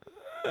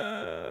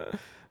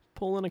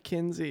 Pulling a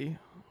Kinsey.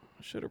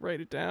 Should have write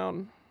it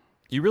down.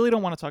 You really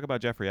don't want to talk about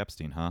Jeffrey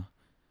Epstein, huh?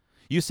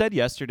 You said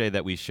yesterday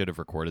that we should have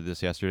recorded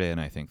this yesterday, and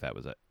I think that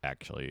was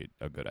actually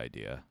a good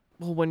idea.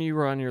 Well, when you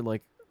were on your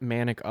like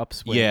manic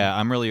upswing. Yeah,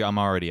 I'm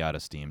already out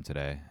of steam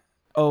today.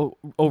 Oh,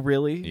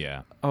 really?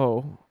 Yeah.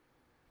 Oh.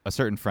 A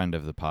certain friend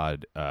of the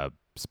pod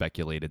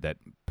speculated that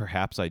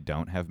perhaps I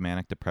don't have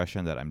manic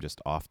depression, that I'm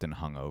just often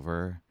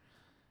hungover,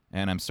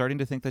 and I'm starting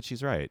to think that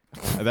she's right.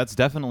 That's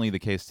definitely the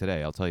case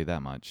today, I'll tell you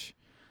that much.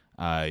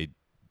 I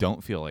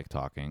don't feel like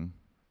talking.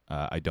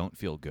 I don't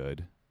feel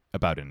good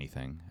about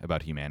anything,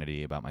 about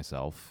humanity, about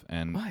myself.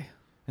 And why?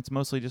 It's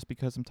mostly just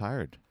because I'm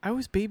tired. I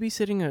was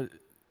babysitting a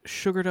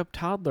sugared up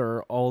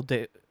toddler all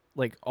day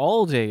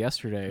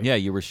yesterday. Yeah,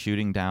 you were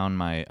shooting down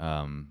my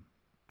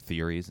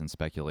theories and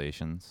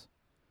speculations.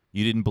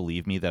 You didn't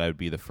believe me that I would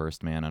be the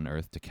first man on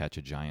Earth to catch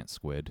a giant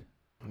squid.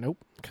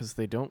 Nope, because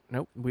we don't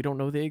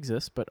know they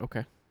exist, but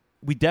okay.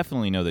 We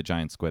definitely know that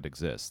giant squid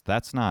exists.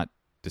 That's not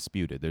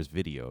disputed. There's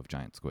video of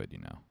giant squid, you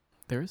know.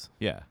 There's?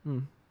 Yeah.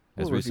 We'll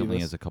as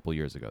recently as a couple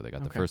years ago, they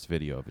got the first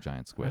video of a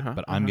giant squid.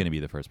 But I'm going to be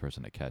the first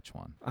person to catch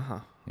one.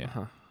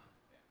 Yeah.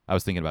 I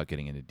was thinking about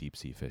getting into deep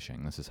sea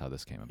fishing. This is how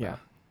this came about. Yeah.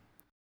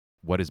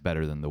 What is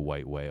better than the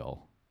white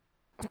whale?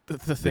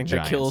 The thing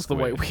that kills squid.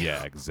 The white whale.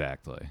 Yeah,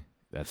 exactly.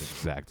 That's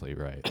exactly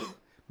right.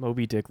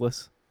 Moby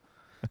Dickless.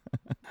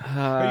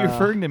 Are you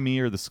referring to me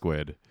or the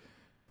squid?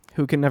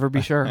 Who can never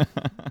be sure.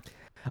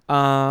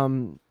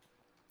 No,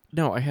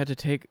 I had to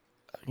take,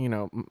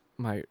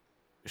 my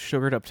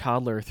sugared up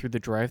toddler through the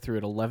drive-thru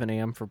at 11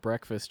 a.m. for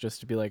breakfast just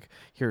to be like,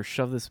 here,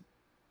 shove this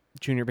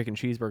junior bacon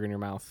cheeseburger in your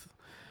mouth.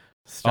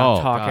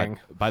 Stop talking.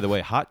 God. By the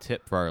way, hot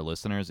tip for our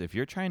listeners, if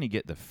you're trying to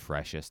get the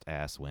freshest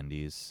ass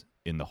Wendy's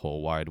in the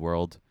whole wide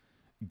world,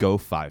 go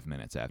 5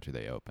 minutes after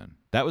they open.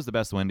 That was the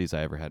best Wendy's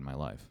I ever had in my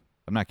life.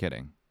 I'm not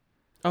kidding.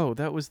 Oh,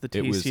 that was the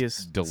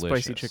tastiest was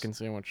spicy chicken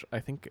sandwich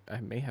I think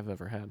I may have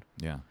ever had.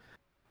 Yeah.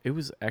 It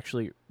was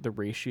actually, the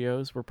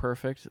ratios were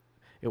perfect.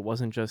 It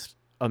wasn't just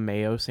a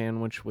mayo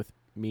sandwich with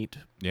meat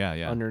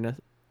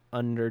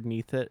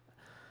underneath it.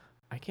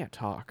 I can't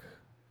talk.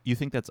 You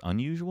think that's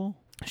unusual?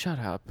 Shut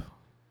up.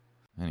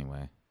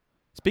 Anyway.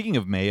 Speaking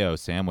of mayo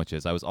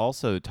sandwiches, I was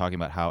also talking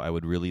about how I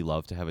would really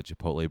love to have a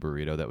Chipotle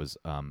burrito that was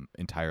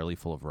entirely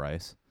full of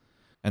rice.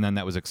 And then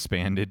that was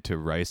expanded to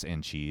rice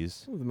and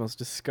cheese. The most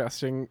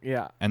disgusting,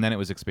 yeah. And then it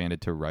was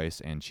expanded to rice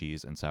and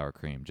cheese and sour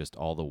cream, just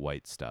all the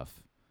white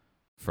stuff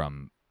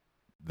from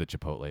the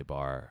Chipotle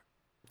bar.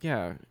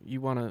 Yeah,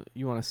 you wanna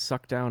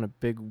suck down a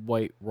big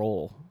white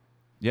roll.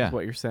 Yeah. Is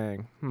what you're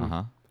saying.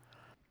 Uh-huh.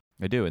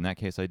 I do. In that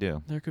case, I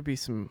do. There could be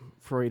some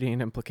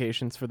Freudian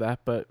implications for that,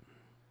 but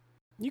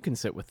you can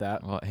sit with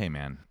that. Well, hey,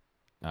 man.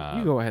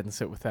 You go ahead and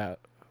sit with that.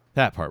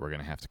 That part we're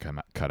going to have to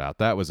cut out.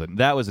 That was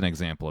an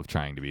example of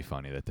trying to be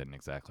funny that didn't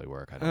exactly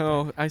work.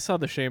 I saw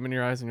the shame in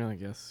your eyes, and you're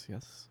like, yes.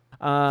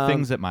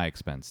 Things at my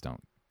expense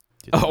don't.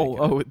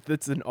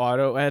 It's an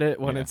auto edit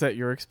when it's at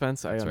your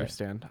expense. That's I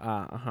understand.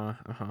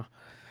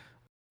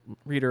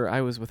 Reader,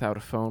 I was without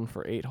a phone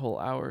for 8 whole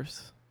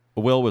hours.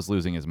 Will was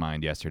losing his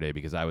mind yesterday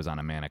because I was on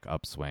a manic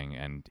upswing,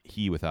 and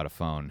he, without a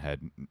phone,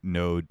 had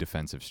no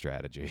defensive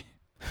strategy.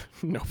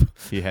 Nope.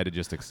 He had to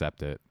just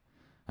accept it.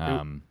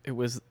 It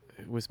was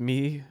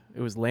me.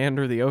 It was land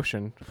or the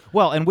ocean.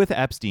 Well, and with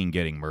Epstein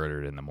getting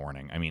murdered in the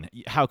morning, I mean,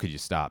 how could you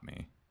stop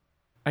me?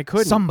 I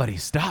couldn't. Somebody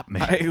stop me.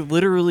 I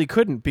literally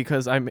couldn't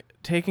because I'm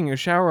taking a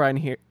shower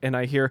and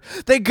I hear,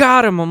 they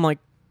got him. I'm like,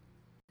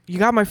 you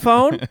got my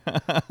phone?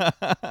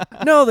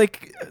 No,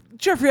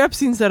 Jeffrey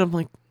Epstein said, I'm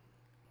like,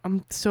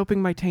 I'm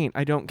soaping my taint.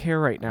 I don't care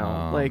right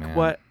now. Man.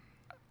 What?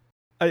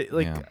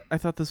 I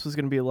thought this was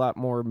going to be a lot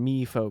more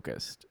me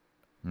focused.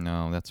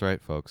 No, that's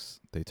right, folks.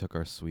 They took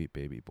our sweet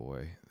baby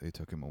boy. They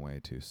took him away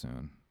too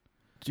soon.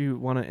 Do you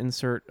want to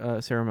insert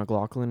Sarah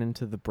McLachlan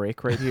into the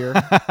break right here?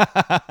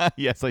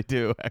 Yes, I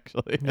do,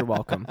 actually. You're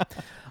welcome.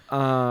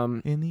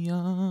 In the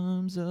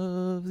arms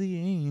of the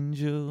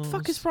angels. What the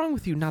fuck is wrong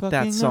with you? Not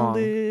that song.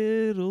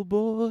 A little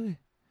boy.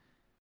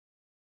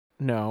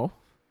 No.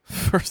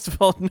 First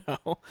of all,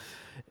 no.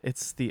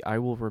 It's the I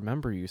Will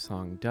Remember You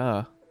song.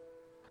 Duh.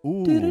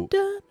 Ooh.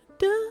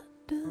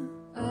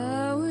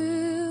 I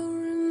will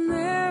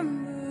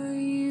remember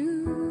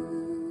you.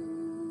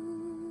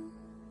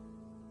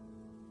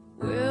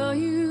 Will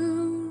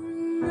you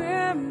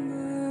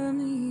remember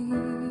me?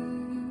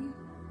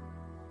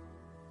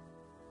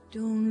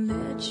 Don't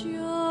let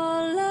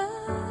your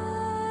life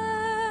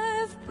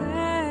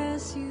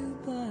pass you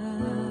by.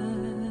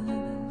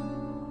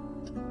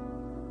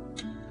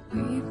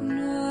 Weep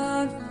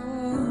not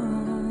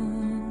for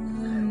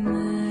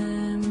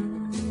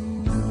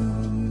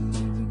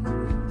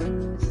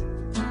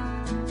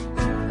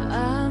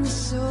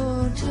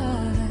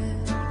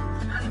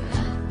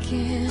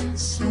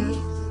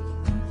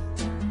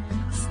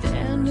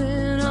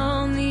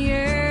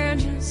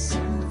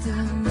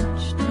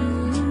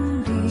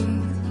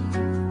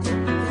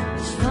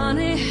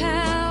funny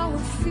how it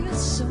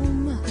feels so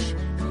much.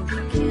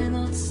 You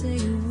cannot say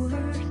a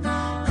word.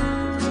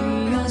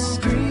 We are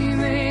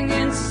screaming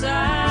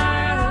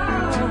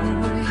inside. Oh,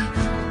 we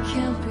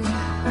can't be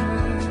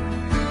heard.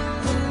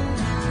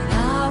 And I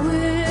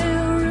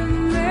will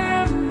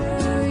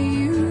remember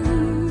you.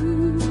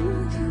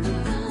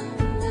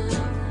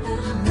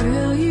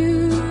 Will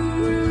you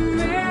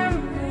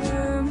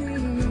remember me?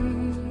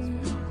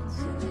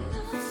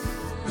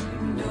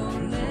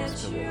 Don't let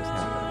your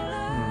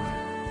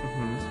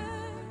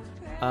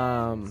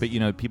But you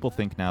know, people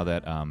think now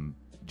that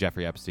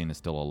Jeffrey Epstein is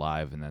still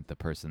alive, and that the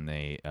person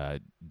they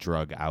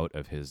drug out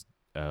of his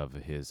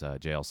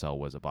jail cell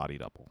was a body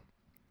double.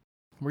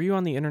 Were you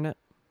on the internet?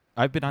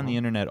 I've been on the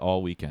internet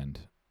all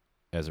weekend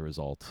as a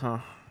result.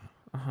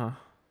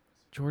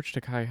 George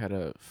Takei had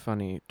a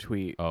funny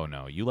tweet. Oh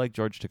no, you like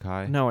George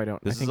Takei? No, I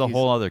don't. This I think is a he's-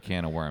 whole other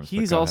can of worms. but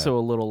He's go also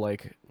ahead. a little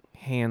like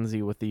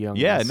handsy with the young.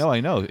 Yeah, no,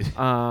 I know.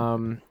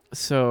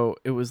 So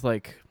it was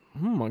like,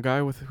 a guy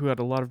who had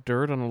a lot of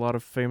dirt on a lot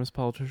of famous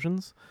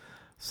politicians.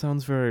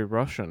 Sounds very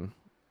Russian.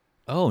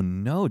 Oh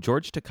no,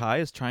 George Takei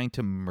is trying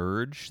to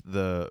merge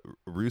the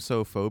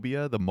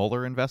Russophobia, the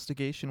Mueller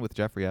investigation, with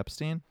Jeffrey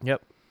Epstein.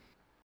 Yep.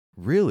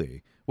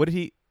 Really? What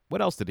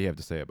else did he have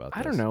to say about this?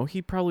 I don't know.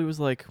 He probably was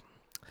like,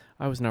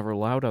 I was never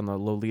allowed on the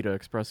Lolita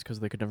Express because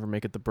they could never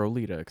make it the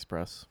Brolita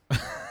Express.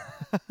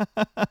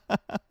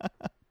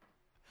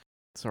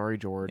 Sorry,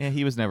 George. Yeah,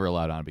 he was never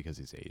allowed on because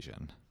he's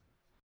Asian.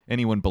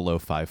 Anyone below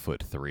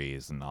 5'3"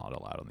 is not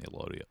allowed on the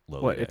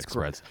Lolita it's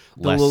Express,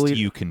 the lest Lolita-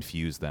 you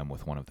confuse them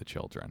with one of the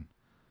children.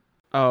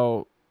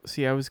 Oh,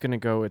 see, I was going to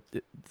go with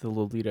the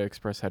Lolita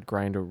Express had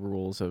Grindr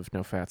rules of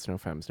no fats, no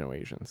femmes, no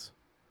Asians.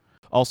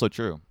 Also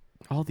true.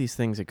 All these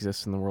things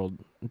exist in the world,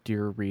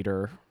 dear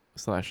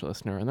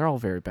reader/listener, and they're all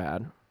very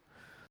bad.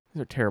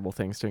 These are terrible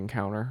things to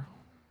encounter.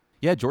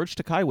 Yeah, George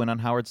Takei went on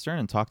Howard Stern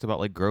and talked about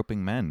like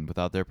groping men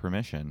without their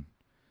permission,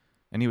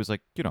 and he was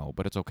like,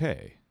 but it's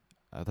okay.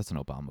 That's an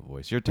Obama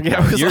voice. Your Takei,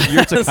 Yeah, I was your like- I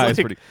was Takei is like-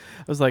 pretty.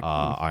 I was like,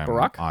 Barack.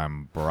 Barack?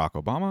 I'm Barack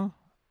Obama,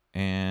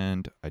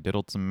 and I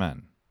diddled some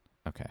men.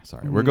 Okay,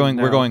 sorry. We're going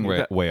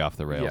way off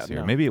the rails here.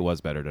 no. Maybe it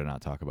was better to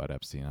not talk about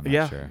Epstein. I'm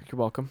not sure. You're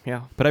welcome.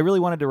 Yeah. But I really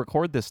wanted to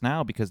record this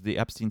now because the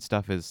Epstein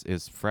stuff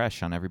is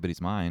fresh on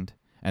everybody's mind,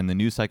 and the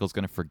news cycle's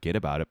going to forget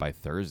about it by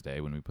Thursday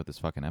when we put this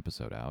fucking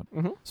episode out.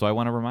 Mhm. So I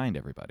want to remind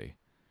everybody.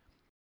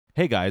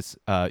 Hey guys,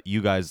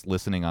 you guys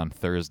listening on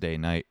Thursday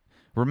night,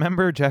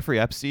 remember Jeffrey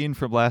Epstein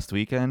from last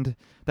weekend?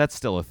 That's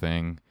still a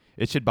thing.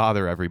 It should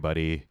bother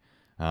everybody.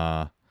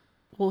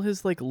 Well,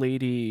 his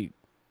lady,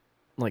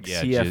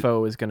 Yeah,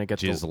 CFO is gonna get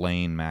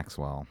Ghislaine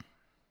Maxwell.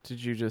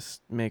 Did you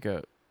just make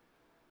a?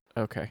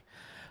 Okay,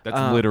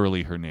 That's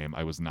literally her name.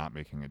 I was not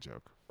making a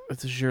joke.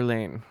 it's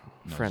Ghislaine,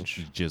 No,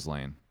 French.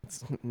 Ghislaine.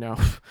 No,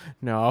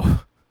 no.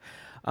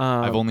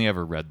 I've only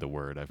ever read the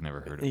word. I've never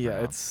heard it. Yeah,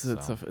 pronounced,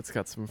 it's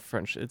got some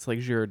French. It's like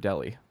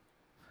Girardelli.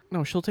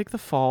 No, she'll take the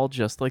fall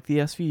just like the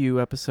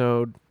SVU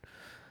episode.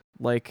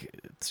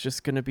 It's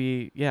just gonna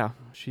be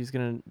she's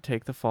gonna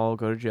take the fall,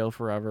 go to jail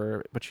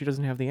forever, but she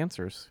doesn't have the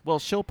answers. Well,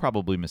 she'll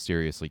probably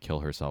mysteriously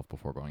kill herself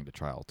before going to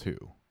trial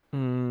too.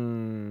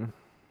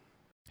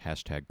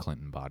 Hashtag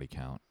Clinton body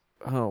count.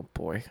 Oh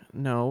boy,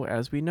 no.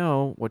 As we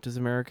know, what does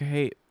America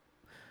hate?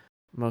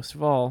 Most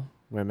of all,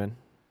 women.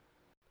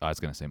 I was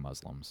going to say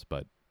Muslims,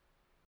 but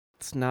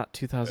It's not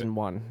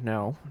 2001.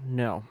 No.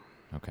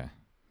 okay.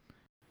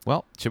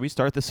 Well, should we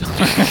start this?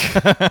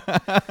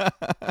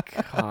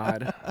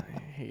 God, I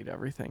hate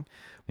everything.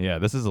 Yeah,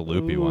 this is a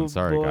loopy Ooh, one.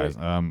 Sorry, boy. guys.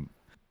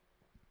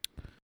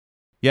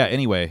 Yeah.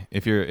 Anyway,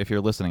 if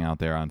you're listening out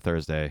there on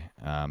Thursday,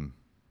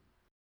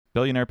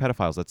 billionaire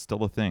pedophiles, that's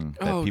still a thing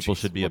that people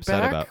should be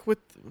upset about.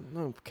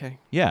 Okay.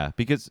 Yeah,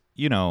 because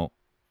you know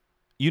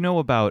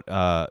about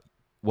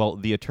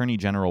the Attorney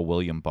General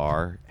William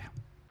Barr.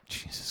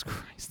 Jesus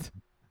Christ.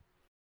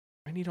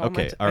 I need all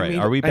Okay, my all right.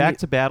 Are we back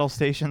to battle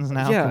stations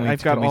now? Yeah, Can we-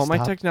 I've got can we all my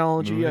stop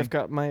technology. moving? I've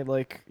got my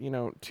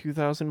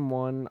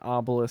 2001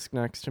 obelisk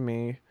next to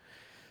me.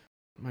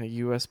 My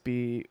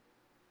USB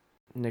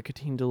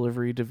nicotine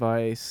delivery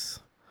device.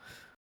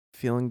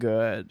 Feeling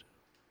good.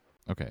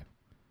 Okay.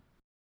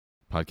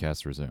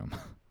 Podcast resume.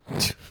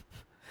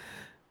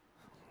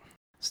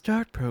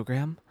 Start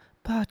program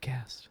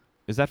podcast.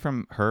 Is that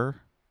from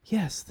her?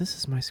 Yes, this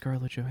is my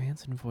Scarlett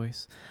Johansson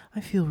voice.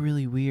 I feel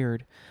really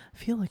weird. I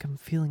feel like I'm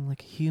feeling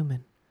like a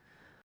human.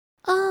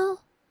 Oh.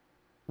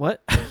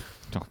 What?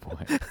 Oh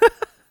boy.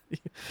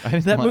 I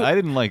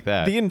didn't like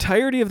that. The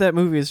entirety of that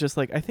movie is just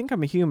I think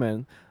I'm a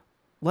human.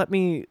 Let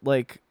me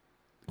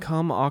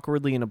come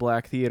awkwardly in a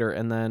black theater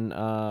and then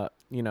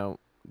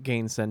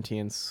gain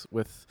sentience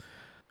with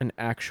an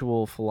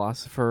actual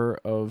philosopher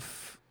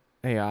of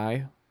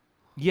AI.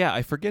 Yeah,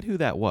 I forget who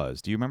that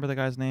was. Do you remember the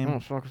guy's name? Oh,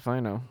 fuck if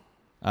I know.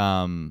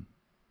 I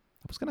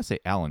was gonna say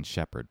Alan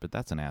Shepard, but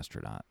that's an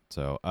astronaut.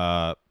 So,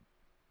 No,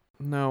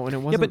 and it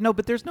yeah, wasn't.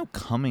 but there's no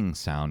coming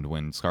sound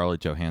when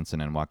Scarlett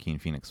Johansson and Joaquin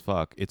Phoenix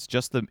fuck. It's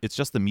just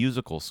the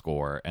musical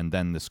score, and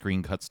then the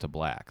screen cuts to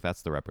black.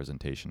 That's the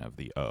representation of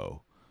the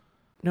O.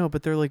 No,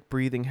 but they're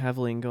breathing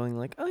heavily and going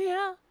oh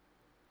yeah.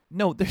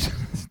 No, there's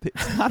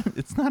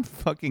it's not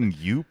fucking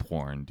you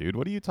porn, dude.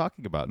 What are you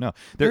talking about? No.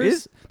 There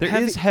is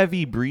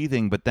heavy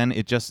breathing, but then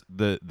it just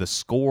the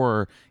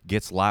score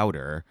gets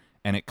louder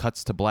and it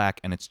cuts to black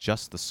and it's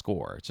just the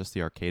score. It's just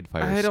the Arcade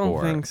Fire score. I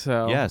don't think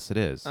so. Yes, it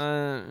is.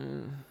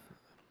 I'm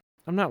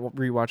not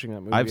rewatching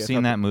that movie. I've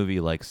seen that movie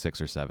like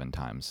 6 or 7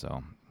 times,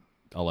 so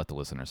I'll let the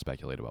listener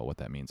speculate about what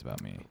that means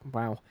about me.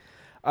 Wow.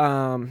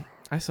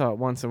 I saw it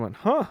once and went,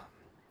 huh?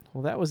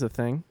 Well, that was a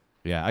thing.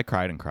 Yeah, I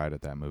cried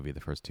at that movie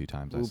the first 2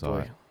 times I saw boy.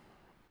 it.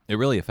 It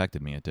really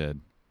affected me. It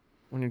did.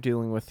 When you're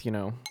dealing with,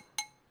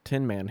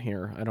 Tin Man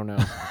here, I don't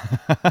know.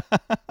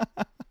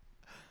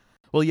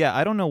 Well, yeah,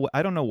 I don't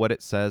know what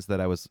it says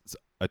that I was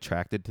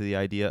attracted to the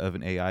idea of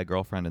an AI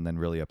girlfriend and then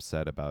really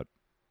upset about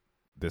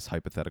this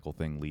hypothetical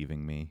thing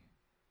leaving me.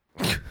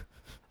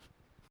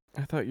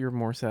 I thought you were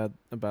more sad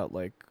about,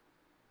 like,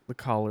 the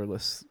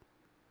collarless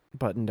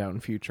button-down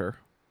future.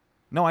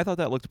 No, I thought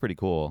that looked pretty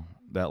cool.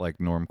 That, like,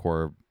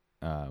 normcore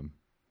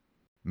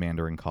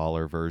Mandarin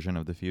collar version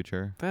of the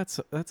future. That's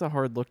a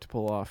hard look to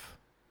pull off.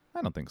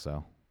 I don't think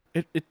so.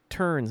 It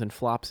turns and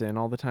flops in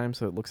all the time,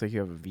 so it looks like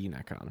you have a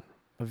V-neck on.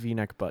 A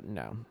V-neck button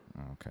down.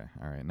 Okay.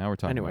 All right. Now we're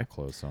talking about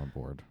clothes, so I'm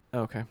bored.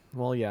 Okay.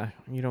 Well, yeah.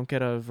 You don't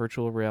get a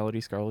virtual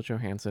reality Scarlett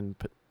Johansson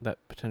that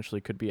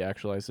potentially could be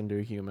actualized into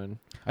a human.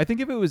 I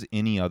think if it was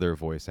any other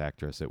voice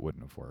actress, it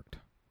wouldn't have worked.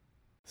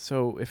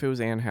 So if it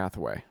was Anne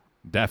Hathaway.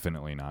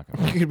 Definitely not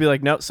going to. You could be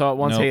like, nope, saw it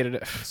once, hated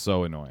it.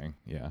 So annoying.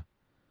 Yeah.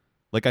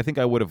 Like, I think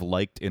I would have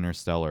liked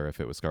Interstellar if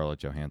it was Scarlett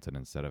Johansson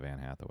instead of Anne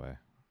Hathaway.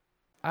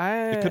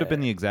 It could have been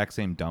the exact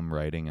same dumb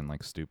writing and,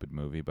 like, stupid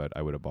movie, but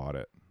I would have bought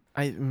it.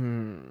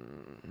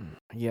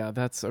 Yeah,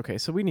 that's okay.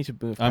 So we need to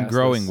move. I'm past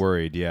growing this.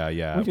 worried.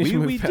 Yeah.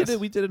 We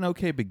did an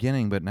okay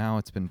beginning, but now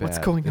it's been bad. What's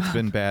going on? It's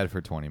been bad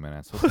for 20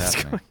 minutes. What's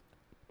happening?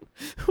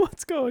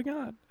 What's going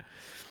on?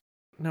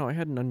 No, I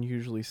had an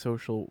unusually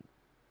social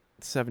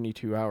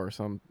 72 hours,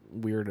 so I'm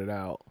weirded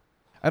out.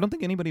 I don't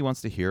think anybody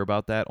wants to hear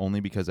about that, only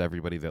because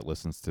everybody that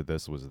listens to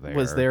this was there.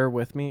 Was there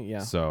with me? Yeah.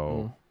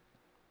 So,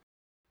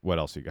 what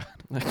else you got?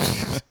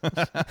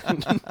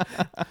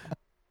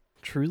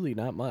 Truly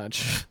not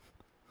much.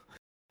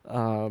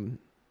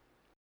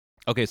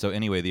 Okay, so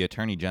anyway, the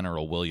Attorney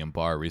General, William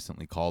Barr,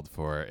 recently called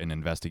for an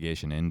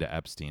investigation into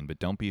Epstein, but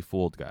don't be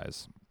fooled,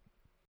 guys.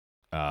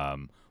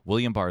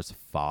 William Barr's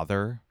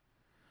father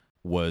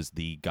was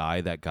the guy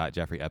that got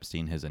Jeffrey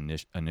Epstein his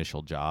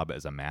initial job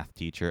as a math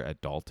teacher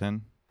at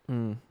Dalton.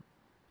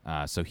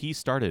 So he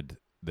started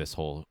this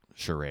whole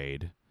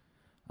charade,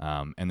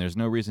 and there's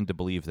no reason to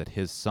believe that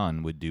his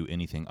son would do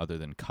anything other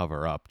than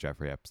cover up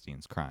Jeffrey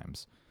Epstein's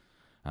crimes.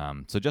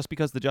 So just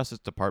because the Justice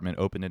Department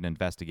opened an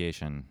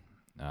investigation,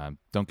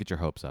 don't get your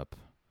hopes up.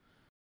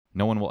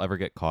 No one will ever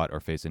get caught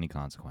or face any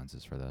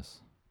consequences for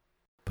this.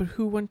 But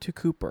who went to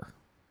Cooper?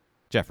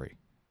 Jeffrey.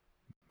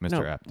 Mr.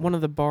 No, Epstein. one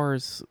of the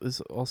bars is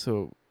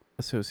also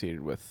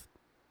associated with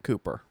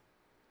Cooper.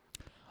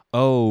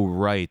 Oh,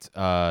 right.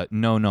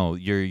 No.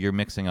 You're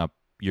mixing up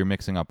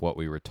what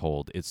we were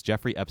told. It's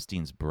Jeffrey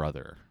Epstein's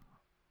brother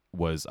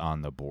was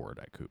on the board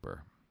at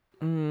Cooper.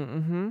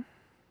 Mm-hmm.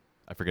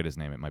 I forget his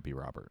name. It might be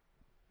Robert.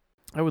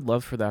 I would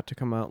love for that to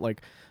come out.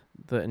 Like,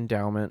 the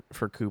endowment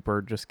for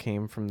Cooper just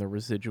came from the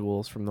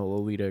residuals from the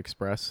Lolita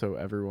Express, so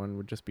everyone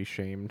would just be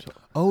shamed.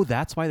 Oh,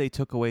 that's why they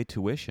took away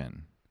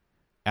tuition.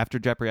 After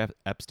Jeffrey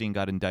Epstein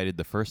got indicted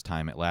the first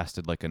time, it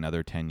lasted like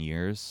another 10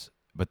 years,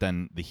 but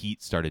then the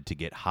heat started to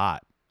get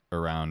hot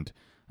around,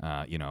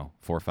 4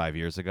 or 5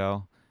 years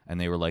ago, and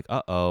they were like,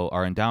 uh-oh,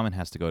 our endowment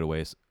has to go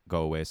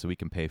away so we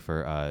can pay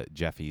for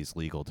Jeffy's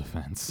legal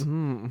defense,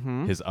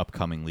 his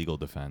upcoming legal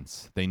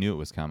defense. They knew it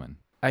was coming.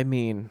 I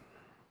mean,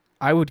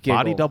 I would giggle.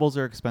 Body doubles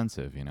are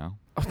expensive, you know?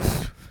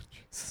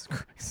 Jesus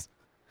Christ.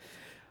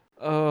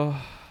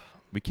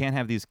 We can't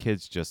have these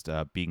kids just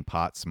being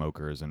pot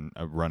smokers and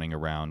running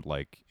around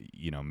like,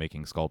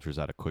 making sculptures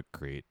out of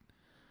Quikrete.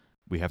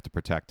 We have to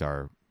protect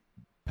our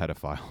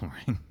pedophile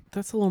ring.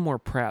 That's a little more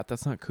Pratt.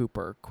 That's not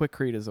Cooper.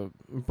 Quikrete is a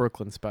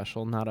Brooklyn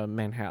special, not a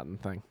Manhattan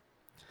thing.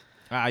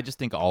 I just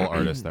think all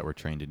artists that were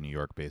trained in New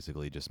York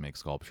basically just make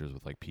sculptures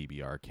with like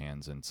PBR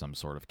cans and some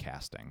sort of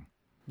casting.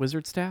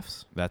 Wizard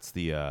staffs? That's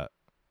the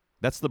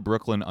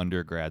Brooklyn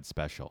undergrad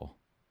special.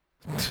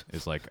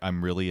 It's like,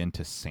 I'm really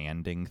into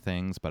sanding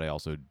things, but I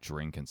also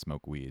drink and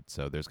smoke weed.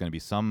 So there's going to be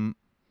some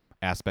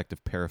aspect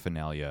of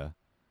paraphernalia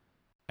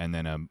and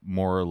then a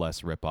more or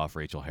less rip-off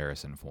Rachel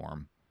Harrison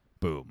form.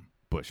 Boom.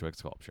 Bushwick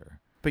sculpture.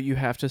 But you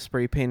have to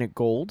spray paint it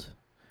gold?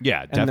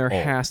 Yeah. And there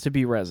has to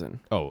be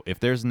resin. Oh,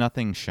 if there's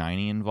nothing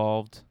shiny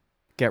involved...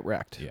 Get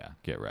wrecked. Yeah,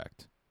 get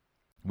wrecked.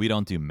 We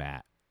don't do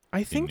matte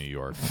in New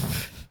York.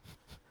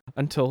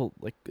 Until,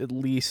 like, at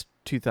least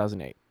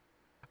 2008.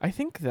 I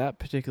think that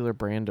particular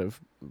brand of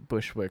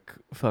Bushwick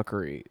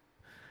fuckery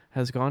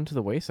has gone to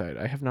the wayside.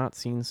 I have not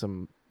seen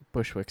some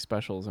Bushwick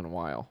specials in a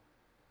while.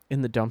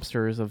 In the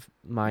dumpsters of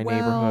my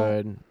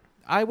neighborhood.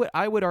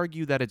 I would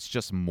argue that it's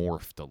just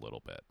morphed a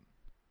little bit.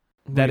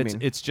 What That do you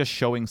mean? it's just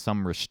showing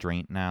some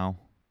restraint now.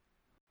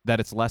 That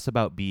it's less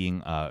about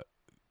being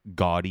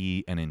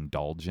gaudy and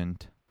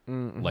indulgent.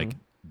 Mm-hmm. Like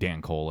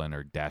Dan Colin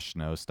or Dash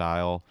Snow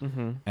style.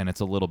 Mm-hmm. And it's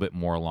a little bit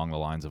more along the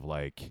lines of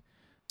like,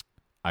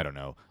 I don't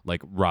know,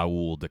 like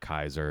Raoul de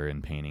Kaiser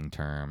in painting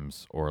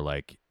terms, or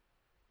like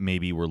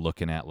maybe we're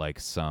looking at like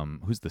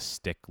who's the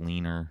stick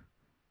leaner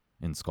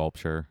in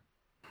sculpture?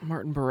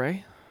 Martin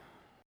Beret.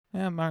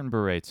 Yeah, Martin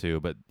Beret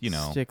too, but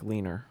Stick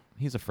leaner.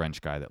 he's a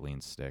French guy that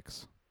leans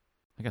sticks.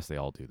 I guess they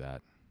all do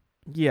that.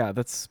 Yeah,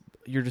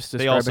 you're just They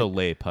describing. also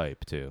lay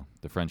pipe too.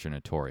 The French are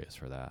notorious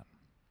for that.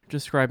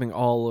 Describing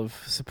all of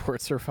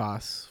Support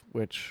Surface,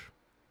 which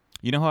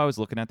You know how I was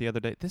looking at the other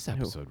day? This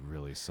episode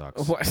really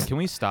sucks. What? Can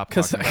we stop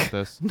 'Cause talking about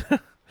this?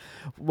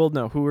 well,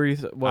 no. Who are you?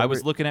 I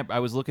was looking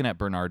at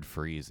Bernard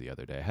Fries the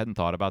other day. I hadn't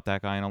thought about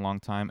that guy in a long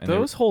time. And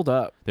those hold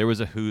up. there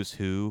was a who's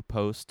who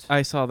post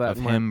I saw that of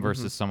in him my-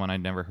 versus someone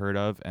I'd never heard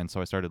of, and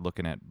so I started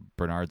looking at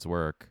Bernard's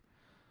work,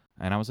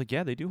 and I was like,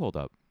 yeah, they do hold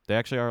up. They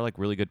actually are like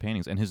really good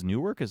paintings, and his new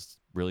work is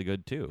really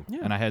good too. Yeah.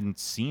 And I hadn't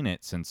seen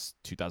it since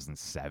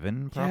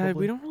 2007, probably. Yeah,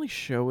 we don't really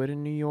show it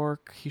in New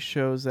York. He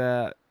shows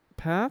at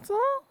Patzel.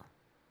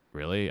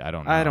 Really? I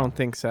don't know. I don't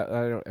think so.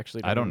 I don't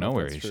actually. I don't know if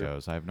where that's he true.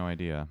 shows. I have no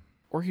idea.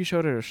 Or he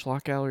showed it at a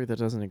Schlock gallery that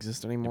doesn't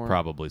exist anymore.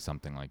 Probably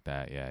something like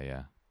that.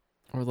 Yeah.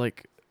 Or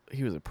like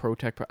he was a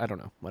Pro-Tech. I don't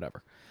know.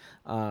 Whatever.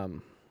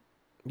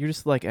 You're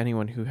just like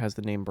anyone who has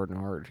the name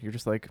Bernard. You're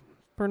just like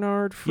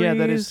Bernard Fries. Yeah,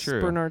 that is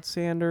true. Bernard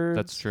Sanders.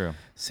 That's true.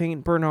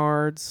 Saint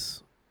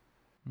Bernards.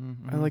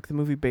 Mhm. I like the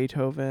movie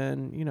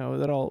Beethoven. You know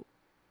that all.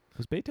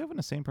 Was Beethoven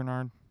a Saint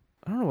Bernard?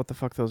 I don't know what the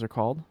fuck those are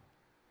called.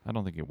 I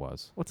don't think it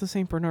was. What's a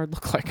Saint Bernard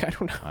look like? I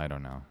don't know. I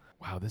don't know.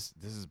 Wow, this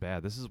is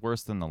bad. This is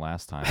worse than the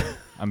last time.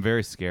 I'm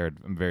very scared.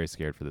 I'm very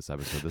scared for this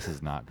episode. This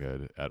is not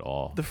good at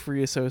all. The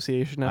free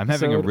association episode. I'm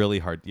having a really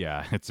hard.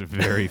 Yeah, it's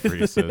very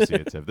free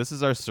associative. This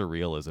is our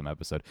surrealism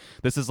episode.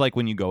 This is like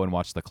when you go and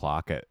watch The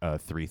Clock at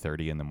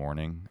 3:30 in the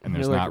morning, and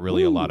there's You're like, not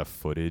really a "Ooh." lot of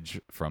footage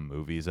from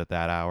movies at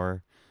that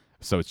hour,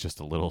 so it's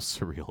just a little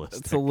surrealistic.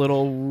 It's a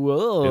little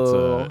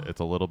whoa. It's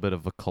a little bit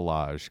of a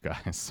collage,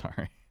 guys.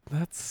 Sorry.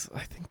 I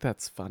think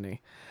that's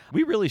funny.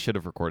 We really should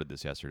have recorded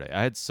this yesterday.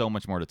 I had so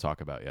much more to talk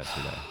about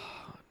yesterday.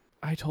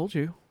 I told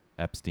you.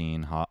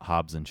 Epstein,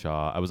 Hobbs and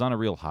Shaw. I was on a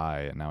real high,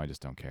 and now I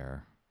just don't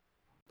care.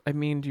 I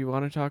mean, do you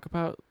want to talk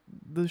about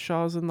the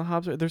Shaws and the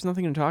Hobbs? There's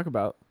nothing to talk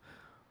about.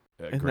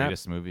 And that-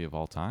 Greatest movie of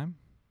all time?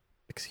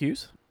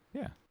 Excuse?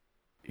 Yeah.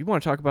 You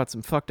want to talk about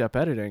some fucked up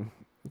editing,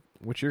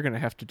 which you're going to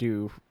have to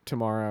do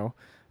tomorrow.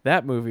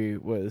 That movie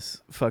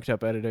was fucked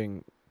up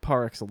editing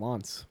par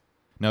excellence.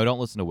 No, don't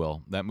listen to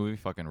Will. That movie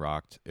fucking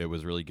rocked. It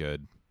was really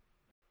good.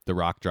 The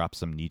Rock dropped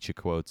some Nietzsche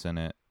quotes in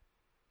it.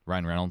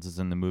 Ryan Reynolds is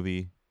in the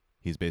movie.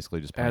 He's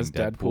basically just playing As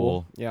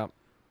Deadpool. Yeah.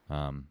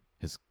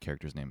 His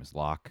character's name is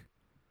Locke.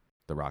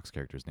 The Rock's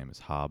character's name is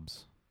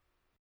Hobbs.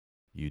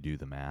 You do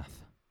the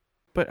math.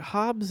 But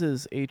Hobbs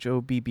is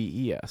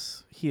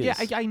Hobbes. He is. Yeah,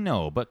 I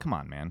know, but come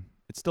on, man.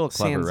 It's still a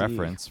clever Sans E.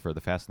 reference for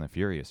the Fast and the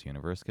Furious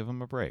universe. Give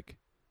him a break.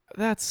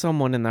 That's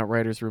someone in that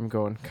writer's room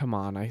going, come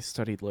on, I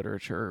studied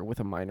literature with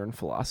a minor in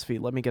philosophy.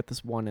 Let me get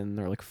this one. And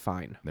they're like,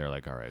 fine. They're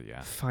like, all right,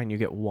 yeah, Fine, you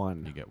get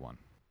one. you get one.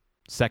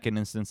 Second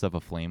instance of a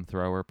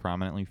flamethrower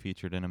prominently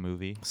featured in a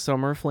movie.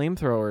 Summer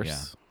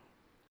flamethrowers.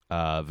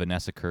 Yeah.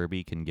 Vanessa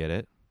Kirby can get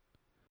it.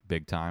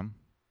 Big time.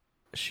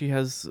 She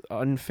has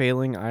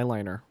unfailing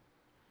eyeliner.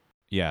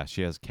 Yeah,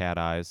 she has cat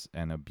eyes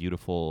and a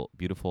beautiful,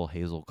 beautiful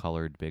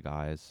hazel-colored big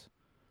eyes.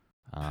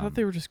 I thought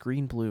they were just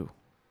green-blue.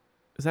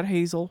 Is that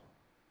hazel?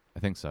 I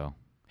think so.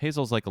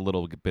 Hazel's like a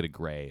little bit of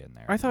gray in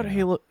there. I thought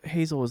you know?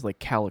 hazel was like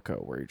calico,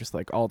 where you're just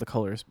like all the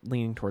colors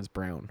leaning towards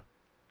brown.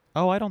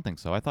 Oh, I don't think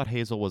so. I thought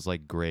hazel was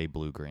like gray,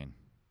 blue, green.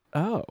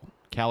 Oh.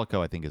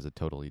 Calico, I think, is a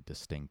totally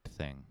distinct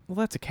thing. Well,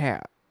 that's a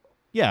cat.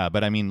 Yeah,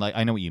 but I mean, like,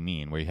 I know what you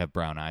mean, where you have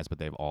brown eyes, but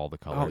they have all the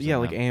colors. Oh, yeah,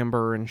 in like them.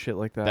 amber and shit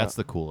like that. That's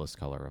the coolest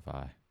color of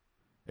eye,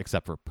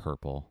 except for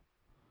purple.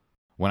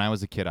 When I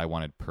was a kid, I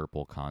wanted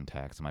purple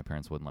contacts, and my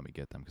parents wouldn't let me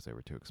get them because they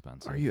were too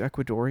expensive. Are you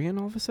Ecuadorian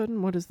all of a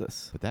sudden? What is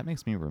this? But that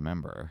makes me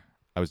remember.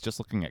 I was just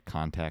looking at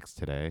contacts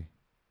today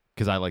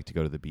because I like to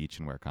go to the beach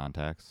and wear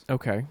contacts.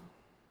 Okay.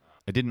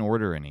 I didn't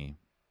order any,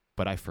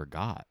 but I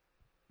forgot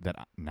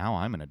that now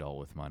I'm an adult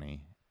with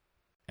money,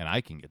 and I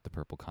can get the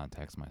purple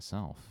contacts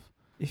myself.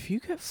 If you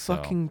get So-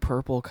 fucking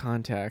purple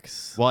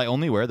contacts, Well, I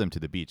only wear them to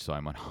the beach, so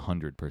I'm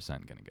 100%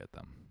 going to get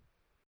them.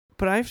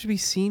 but I have to be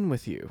seen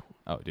with you.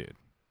 Oh, dude.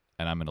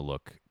 And I'm going to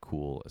look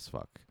cool as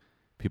fuck.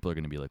 People are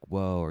going to be like,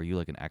 whoa, are you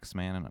like an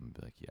X-Man? And I'm going to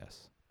be like,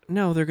 yes.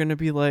 No, they're going to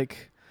be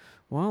like,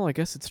 well, I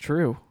guess it's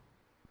true.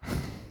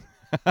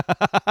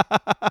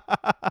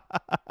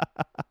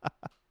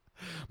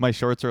 My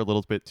shorts are a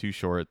little bit too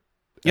short.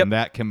 Yep. And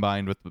that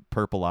combined with the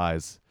purple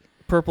eyes.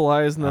 Purple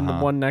eyes, and then the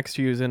Uh-huh. one next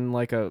to you is in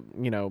like a,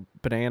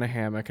 banana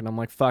hammock, and I'm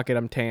like, fuck it,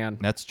 I'm tan.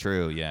 That's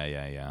true. Yeah.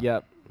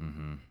 Yep.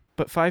 Mm-hmm.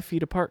 But 5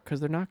 feet apart because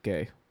they're not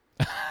gay.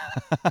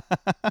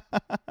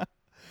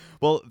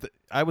 Well,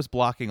 I was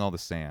blocking all the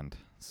sand,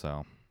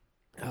 so.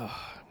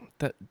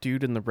 That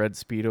dude in the red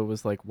Speedo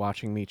was like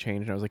watching me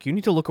change, and I was like, you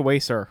need to look away,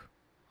 sir.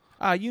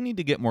 You need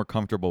to get more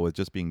comfortable with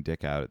just being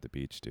dick out at the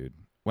beach, dude.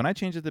 When I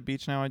change at the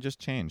beach now, I just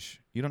change.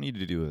 You don't need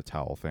to do the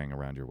towel thing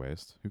around your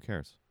waist. Who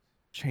cares?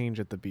 change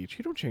at the beach.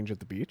 You don't change at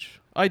the beach.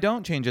 I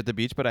don't change at the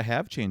beach, but I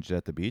have changed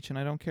at the beach, and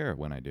I don't care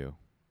when I do.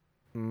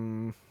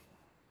 No,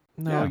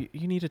 Yeah.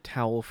 you need a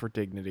towel for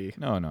dignity.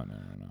 No.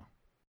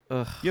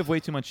 Ugh. You have way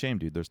too much shame,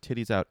 dude. There's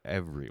titties out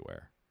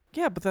everywhere.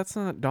 Yeah, but that's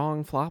not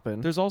dong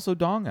flopping. There's also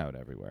dong out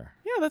everywhere.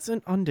 Yeah, that's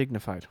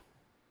undignified.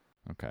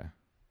 Okay.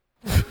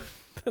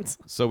 That's.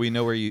 So we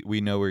know where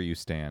you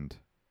stand.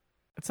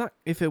 It's not.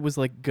 If it was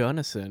like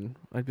Gunnison,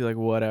 I'd be like,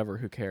 whatever.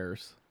 Who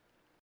cares?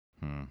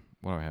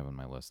 What do I have on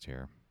my list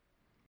here?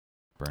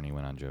 Bernie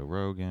went on Joe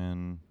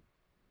Rogan.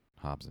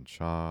 Hobbs and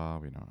Shaw.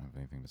 We don't have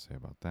anything to say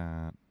about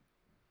that.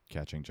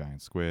 Catching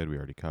giant squid. We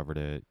already covered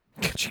it.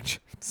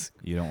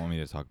 You don't want me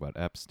to talk about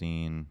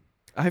Epstein.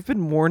 I've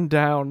been worn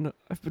down.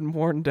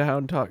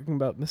 Talking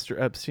about Mr.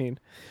 Epstein.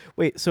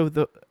 Wait. So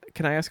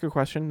can I ask a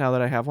question now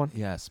that I have one?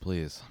 Yes,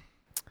 please.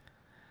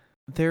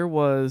 There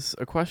was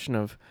a question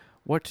of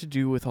what to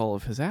do with all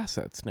of his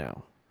assets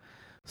now.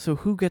 So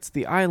who gets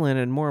the island,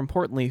 and more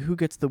importantly, who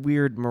gets the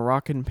weird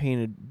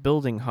Moroccan-painted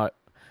building hut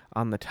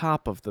on the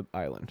top of the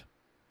island?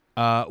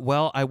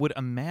 Well, I would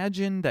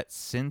imagine that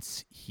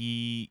since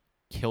he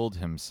killed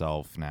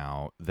himself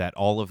now, that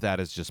all of that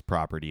is just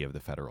property of the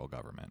federal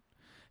government.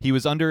 He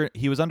was under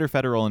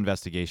federal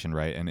investigation,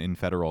 right, and in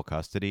federal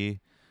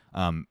custody.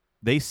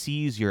 They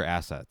seize your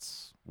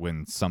assets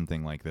when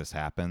something like this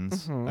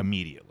happens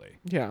immediately.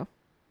 Yeah.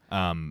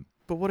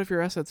 But what if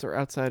your assets are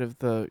outside of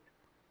the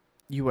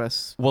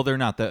U.S.? Well, they're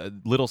not. The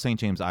Little St.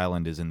 James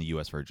Island is in the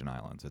U.S. Virgin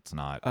Islands. It's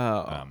not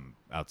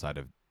outside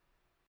of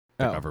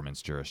the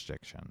government's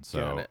jurisdiction.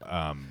 So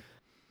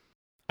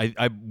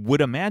I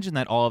would imagine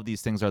that all of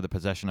these things are the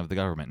possession of the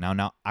government.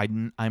 Now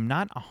I'm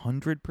not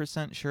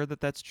 100% sure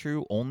that that's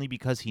true, only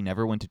because he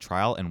never went to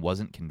trial and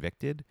wasn't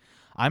convicted.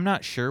 I'm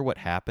not sure what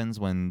happens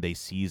when they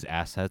seize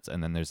assets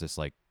and then there's this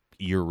like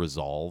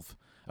resolve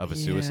of a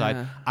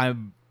suicide.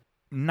 I'm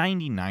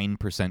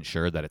 99%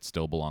 sure that it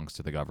still belongs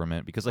to the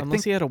government because like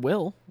unless he had a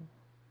will.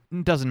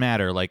 It doesn't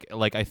matter. Like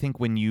I think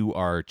when you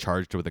are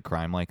charged with a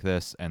crime like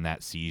this and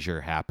that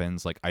seizure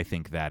happens, like I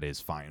think that is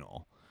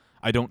final.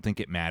 I don't think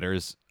it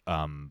matters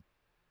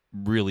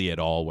really at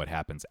all what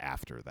happens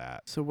after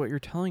that. So what you're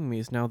telling me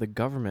is now the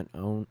government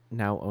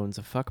now owns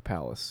a fuck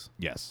palace.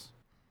 Yes.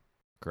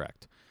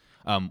 Correct.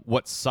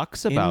 What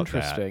sucks about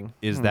that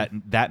is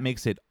that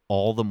makes it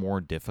all the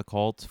more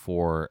difficult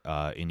for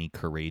any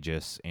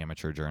courageous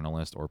amateur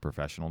journalist or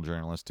professional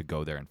journalist to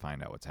go there and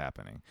find out what's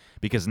happening.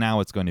 Because now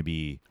it's going to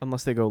be...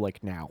 Unless they go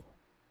like now.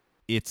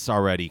 It's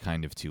already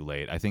kind of too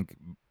late. I think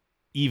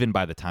even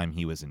by the time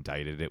he was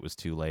indicted, it was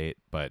too late.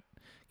 But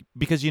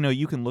because,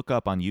 you can look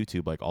up on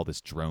YouTube like all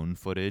this drone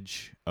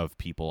footage of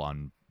people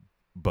on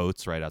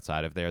boats right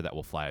outside of there that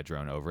will fly a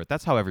drone over it.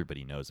 That's how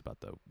everybody knows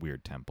about the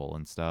weird temple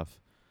and stuff.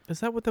 Is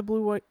that what the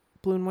blue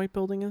and white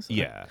building is?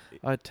 Yeah.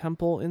 A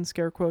temple in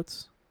scare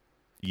quotes?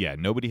 Yeah,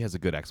 nobody has a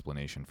good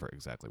explanation for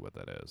exactly what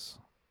that is.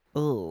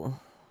 Oh.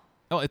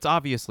 Well, it's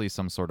obviously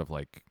some sort of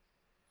like,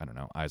 I don't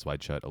know, Eyes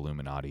Wide Shut,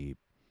 Illuminati,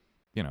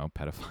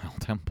 pedophile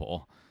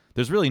temple.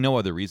 There's really no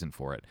other reason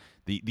for it.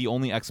 The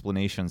only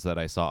explanations that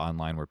I saw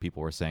online where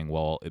people were saying,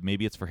 well,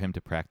 maybe it's for him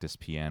to practice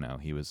piano.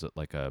 He was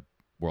like a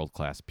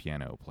world-class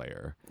piano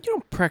player. You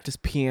don't practice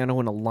piano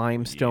in a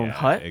limestone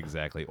hut.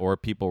 Exactly. Or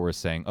people were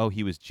saying, oh,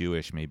 he was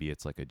Jewish. Maybe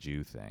it's like a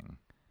Jew thing,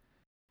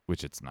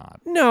 which it's not.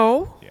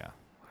 No. Yeah.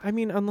 I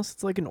mean, unless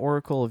it's like an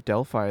Oracle of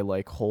Delphi,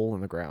 like hole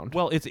in the ground.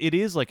 Well, it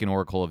is like an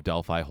Oracle of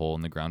Delphi hole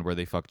in the ground where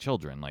they fuck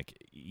children. Like,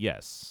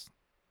 yes,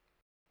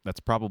 that's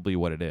probably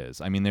what it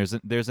is. I mean,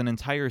 there's an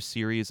entire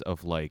series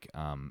of like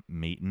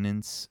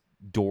maintenance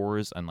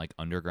doors and like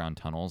underground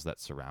tunnels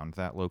that surround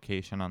that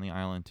location on the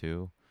island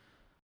too.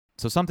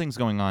 So something's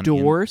going on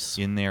doors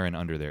in there and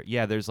under there.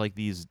 Yeah, there's like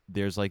these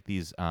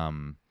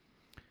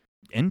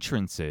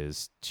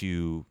entrances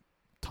to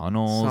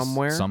tunnels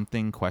somewhere,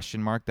 something ?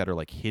 That are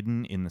like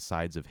hidden in the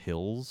sides of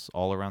hills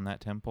all around that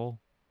temple.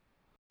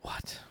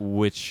 What?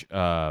 Which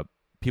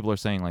people are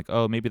saying like,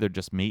 oh, maybe they're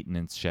just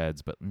maintenance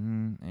sheds, but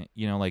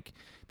like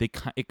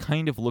it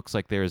kind of looks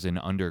like there's an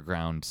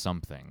underground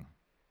something.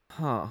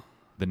 Huh.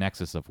 The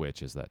nexus of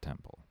which is that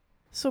temple.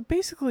 So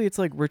basically, it's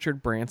like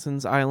Richard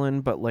Branson's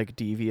island, but like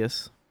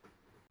devious.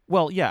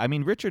 Well, yeah, I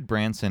mean, Richard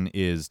Branson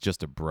is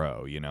just a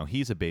bro,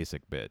 He's a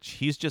basic bitch.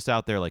 He's just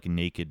out there, like,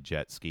 naked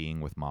jet skiing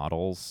with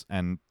models,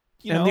 and,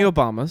 and the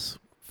Obamas.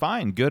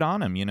 Fine, good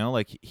on him,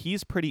 Like,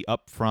 he's pretty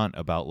upfront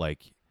about,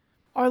 like...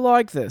 I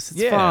like this.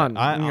 It's fun.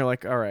 And you're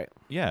like, all right.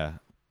 Yeah.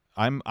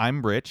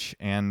 I'm rich,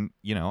 and,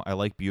 I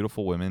like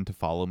beautiful women to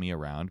follow me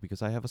around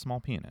because I have a small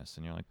penis.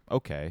 And you're like,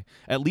 okay.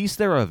 At least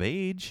they're of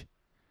age.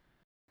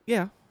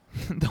 Yeah.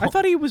 I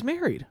thought he was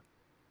married.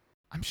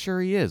 I'm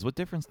sure he is. What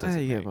difference does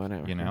it make,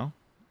 whatever.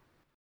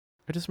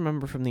 I just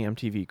remember from the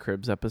MTV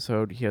Cribs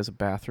episode, he has a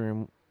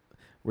bathroom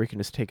where you can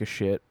just take a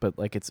shit, but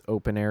like it's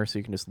open air, so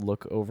you can just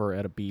look over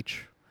at a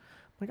beach.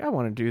 Like, I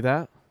want to do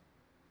that.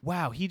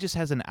 Wow, he just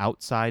has an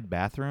outside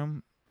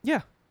bathroom?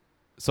 Yeah.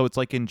 So it's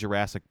like in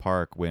Jurassic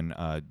Park when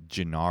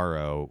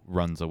Gennaro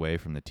runs away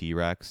from the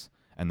T-Rex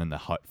and then the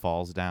hut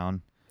falls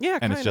down. Yeah,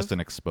 and it's just an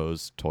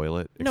exposed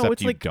toilet, No, except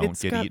it's you like don't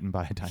it's get got- eaten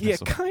by a dinosaur. Yeah,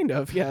 kind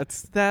of. Yeah,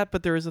 it's that,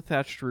 but there is a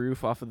thatched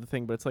roof off of the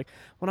thing. But it's like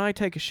when I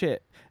take a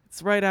shit,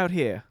 it's right out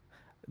here.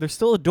 There's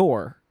still a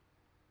door,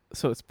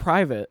 so it's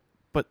private,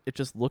 but it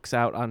just looks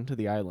out onto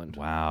the island.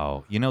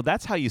 Wow. You know,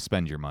 that's how you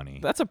spend your money.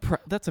 That's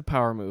a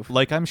power move.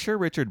 Like, I'm sure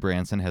Richard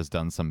Branson has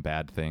done some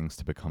bad things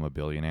to become a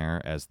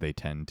billionaire, as they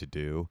tend to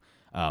do.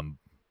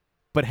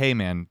 But hey,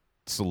 man,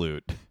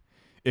 salute.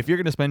 If you're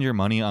going to spend your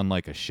money on,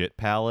 like, a shit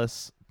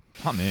palace,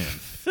 I'm in.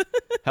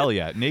 Hell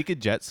yeah.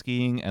 Naked jet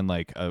skiing and,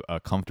 like,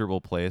 a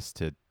comfortable place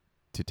to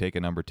take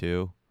a number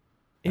 2.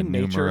 In a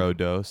nature. numero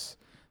dos.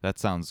 That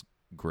sounds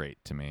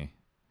great to me.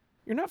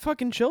 You're not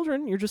fucking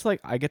children. You're just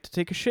like, I get to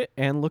take a shit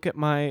and look at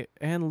my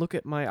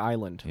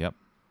island. Yep.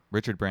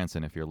 Richard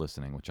Branson, if you're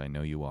listening, which I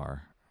know you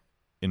are,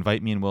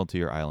 invite me and Will to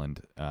your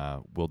island.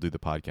 We'll do the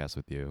podcast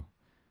with you.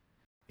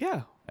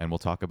 Yeah. And we'll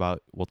talk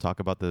about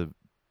the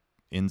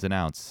ins and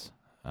outs,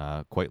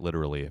 quite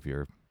literally, of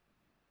your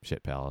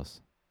shit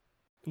palace.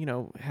 You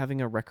know,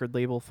 having a record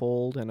label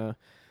fold and a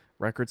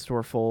record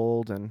store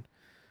fold and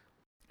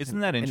Isn't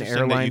that an interesting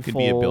that airline you can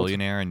be a fold.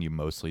 billionaire and you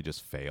mostly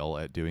just fail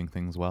at doing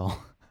things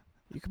well?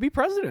 You could be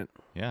president.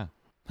 Yeah.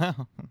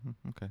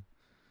 Okay.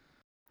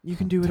 You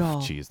can do it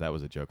all. Jeez, that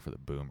was a joke for the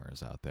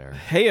boomers out there.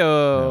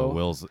 Heyo.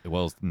 No,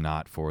 Will's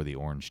not for the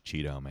orange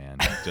Cheeto man,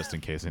 just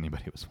in case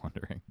anybody was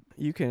wondering.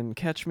 You can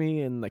catch me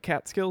in the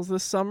Catskills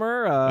this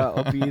summer.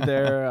 I'll be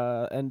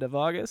there end of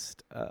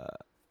August.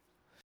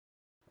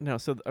 No,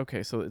 so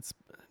it's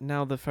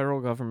now the federal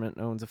government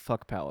owns a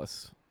fuck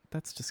palace.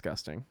 That's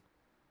disgusting.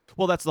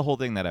 Well, that's the whole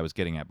thing that I was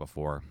getting at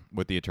before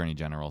with the attorney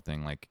general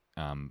thing. Like,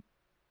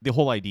 the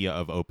whole idea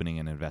of opening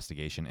an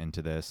investigation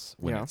into this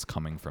when Yeah. it's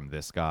coming from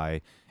this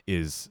guy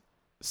is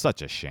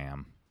such a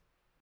sham.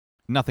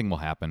 Nothing will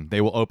happen. They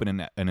will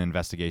open an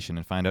investigation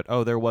and find out,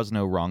 oh, there was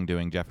no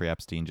wrongdoing. Jeffrey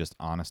Epstein just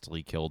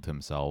honestly killed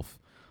himself.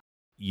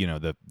 You know,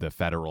 the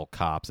federal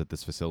cops at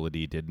this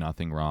facility did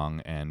nothing wrong.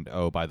 And,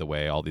 oh, by the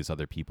way, all these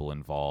other people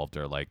involved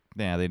are like,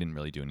 nah, they didn't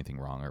really do anything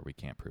wrong, or we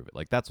can't prove it.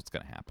 Like, that's what's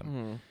going to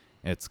happen.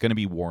 It's going to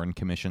be Warren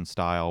Commission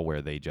style,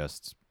 where they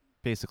just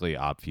basically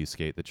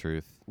obfuscate the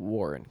truth.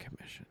 Warren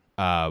Commission.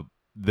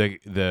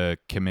 The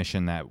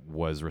commission that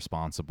was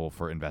responsible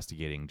for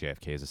investigating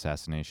JFK's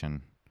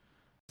assassination.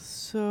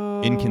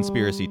 So In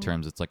conspiracy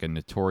terms, it's like a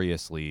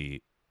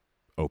notoriously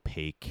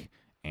opaque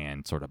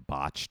and sort of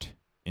botched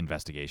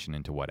investigation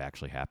into what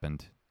actually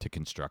happened to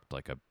construct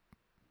like a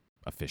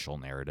official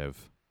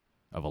narrative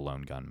of a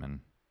lone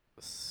gunman.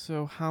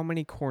 So how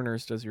many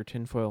corners does your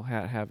tinfoil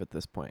hat have at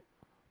this point?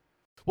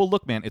 Well,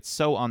 look, man, it's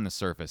so on the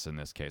surface in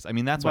this case. I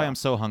mean, that's why Well- I'm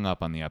so hung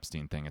up on the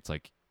Epstein thing. It's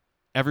like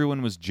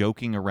everyone was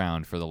joking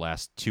around for the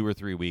last 2 or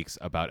 3 weeks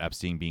about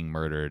Epstein being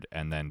murdered,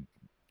 and then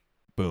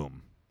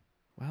boom.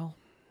 Well,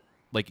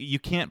 Like, you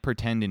can't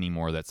pretend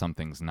anymore that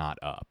something's not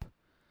up.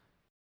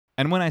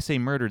 And when I say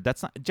murdered,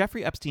 that's not...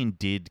 Jeffrey Epstein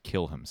did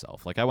kill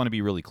himself. Like, I want to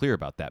be really clear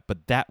about that.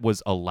 But that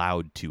was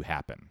allowed to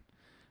happen.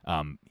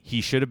 He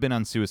should have been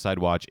on suicide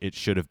watch. It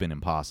should have been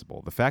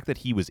impossible. The fact that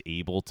he was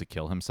able to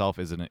kill himself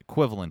is an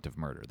equivalent of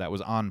murder. That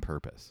was on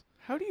purpose.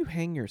 how do you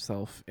hang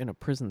yourself in a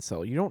prison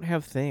cell? You don't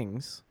have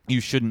things.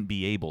 You shouldn't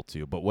be able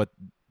to. But what...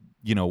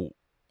 You know...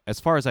 As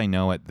far as I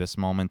know at this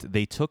moment,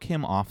 they took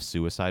him off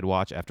suicide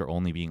watch after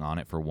only being on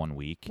it for 1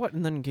 week. What?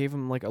 And then gave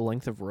him like a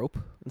length of rope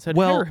and said,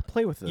 Well, "Here,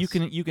 play with this."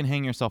 You can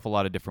hang yourself a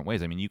lot of different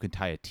ways. I mean, you can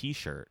tie a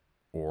T-shirt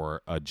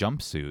or a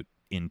jumpsuit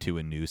into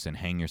a noose and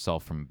hang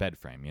yourself from a bed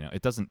frame. You know,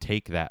 it doesn't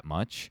take that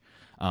much.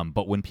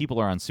 But when people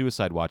are on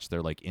suicide watch,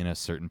 they're like in a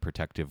certain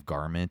protective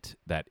garment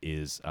that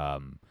is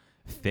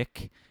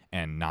thick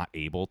and not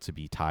able to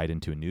be tied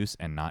into a noose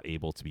and not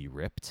able to be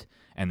ripped.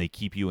 And they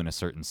keep you in a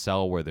certain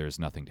cell where there's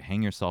nothing to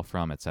hang yourself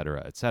from, et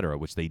cetera,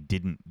 which they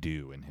didn't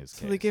do in his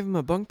So case. they gave him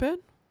a bunk bed?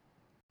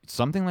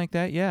 Something like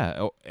that, yeah.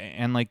 Oh,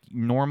 and like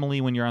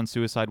normally when you're on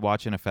suicide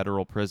watch in a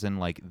federal prison,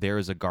 like there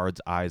is a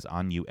guard's eyes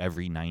on you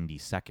every 90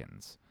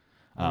 seconds,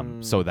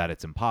 so that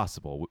it's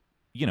impossible.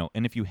 You know,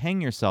 and if you hang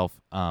yourself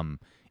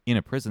in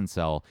a prison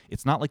cell,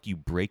 it's not like you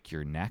break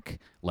your neck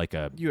like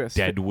a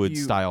Deadwood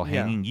style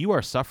hanging. You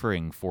are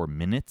suffering for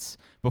minutes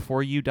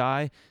before you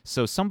die.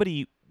 So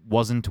somebody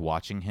wasn't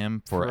watching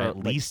him for at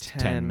like least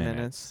 10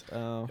 minutes.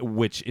 Oh.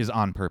 Which is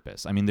on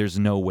purpose. I mean, there's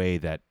no way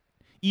that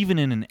even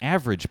in an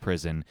average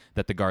prison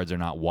that the guards are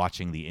not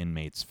watching the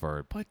inmates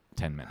for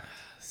 10 minutes.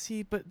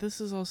 See, but this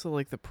is also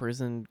like the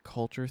prison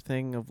culture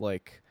thing of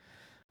like,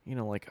 you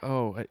know, like,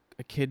 oh,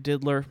 a kid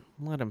diddler,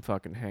 let him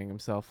fucking hang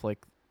himself. Like,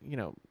 you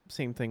know,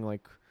 same thing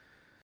like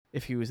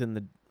if he was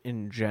in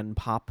Gen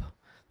Pop,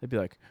 they'd be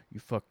like,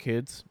 you fuck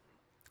kids?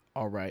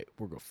 All right,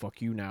 we're going to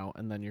fuck you now.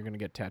 And then you're going to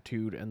get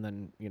tattooed. And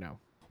then, you know.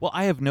 Well,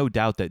 I have no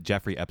doubt that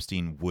Jeffrey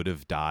Epstein would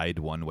have died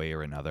one way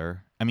or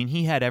another. I mean,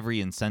 he had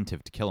every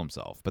incentive to kill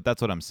himself. But that's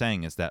what I'm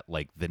saying is that,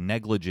 like, the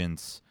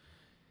negligence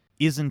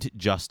isn't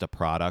just a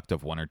product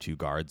of 1 or 2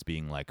 guards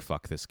being like,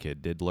 fuck this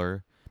kid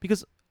diddler.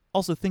 Because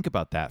also think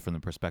about that from the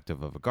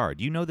perspective of a guard.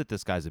 You know that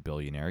this guy's a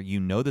billionaire. You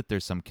know that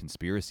there's some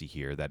conspiracy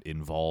here that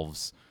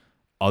involves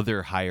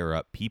other higher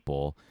up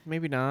people.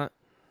 Maybe not.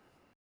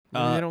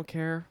 Maybe they don't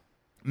care.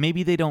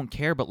 maybe they don't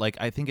care, but like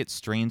I think it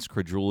strains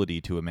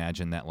credulity to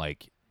imagine that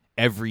like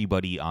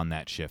everybody on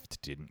that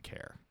shift didn't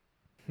care.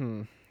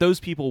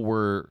 Those people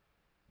were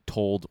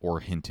told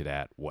or hinted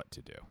at what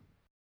to do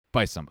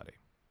by somebody.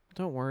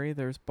 Don't worry,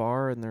 there's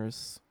Barr and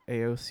there's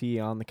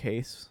AOC on the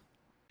case.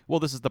 Well,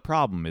 this is the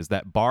problem, is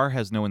that Barr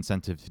has no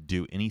incentive to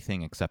do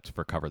anything except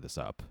for cover this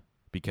up,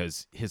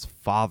 because his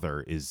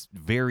father is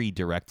very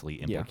directly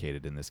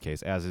implicated in this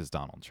case, as is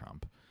Donald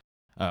Trump.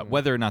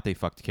 Whether or not they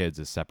fucked kids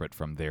is separate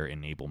from their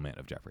enablement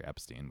of Jeffrey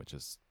Epstein, which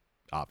is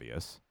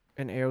obvious.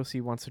 And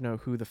AOC wants to know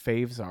who the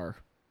faves are.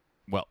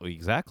 Well,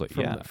 exactly,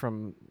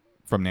 From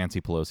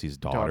Nancy Pelosi's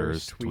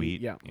daughter's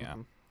tweet. Yeah.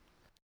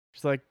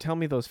 She's like, tell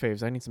me those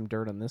faves. I need some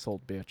dirt on this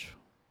old bitch.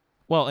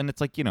 Well, and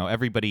it's like, you know,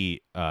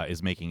 everybody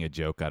is making a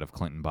joke out of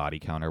Clinton body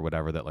count or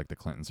whatever, that like the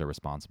Clintons are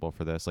responsible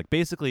for this. Like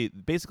basically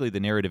the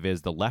narrative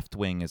is the left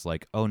wing is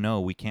like, oh no,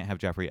 we can't have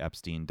Jeffrey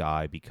Epstein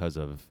die because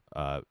of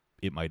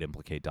it might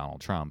implicate Donald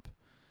Trump.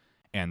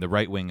 And the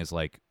right wing is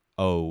like,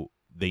 oh,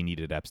 they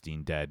needed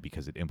Epstein dead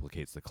because it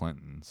implicates the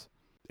Clintons.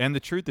 And the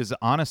truth is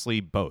honestly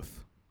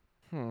both.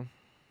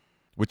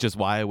 Which is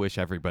why I wish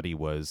everybody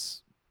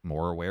was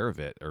more aware of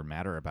it or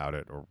matter about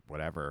it or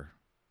whatever.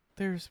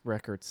 There's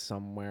records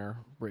somewhere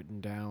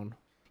written down.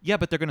 Yeah,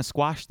 but they're going to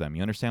squash them.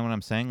 You understand what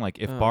I'm saying? Like,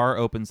 if Barr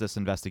opens this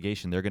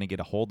investigation, they're going to get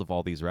a hold of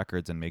all these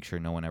records and make sure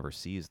no one ever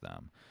sees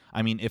them.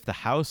 I mean, if the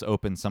House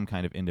opens some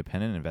kind of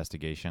independent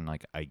investigation,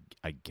 like, I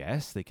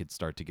guess they could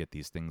start to get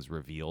these things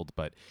revealed.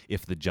 But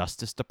if the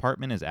Justice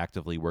Department is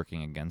actively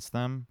working against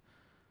them,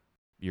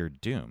 you're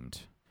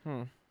doomed.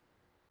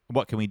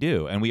 What can we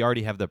do? And we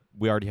already have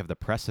the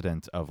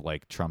precedent of,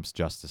 like, Trump's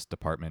Justice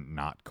Department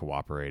not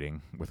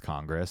cooperating with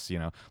Congress, you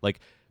know?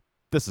 Like,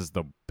 this is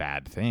the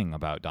bad thing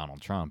about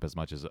Donald Trump, as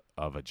much as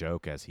of a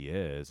joke as he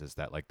is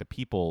that like the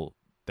people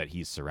that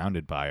he's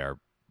surrounded by are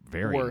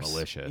very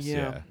malicious.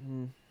 Yeah.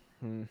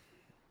 And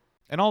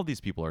all of these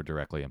people are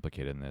directly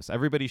implicated in this.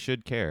 Everybody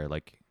should care.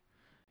 Like,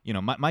 you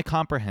know, my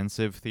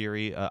comprehensive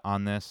theory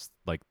on this,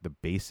 like the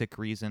basic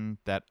reason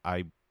that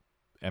I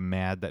am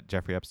mad that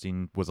Jeffrey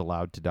Epstein was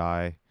allowed to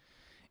die,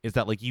 is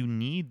that like you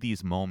need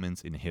these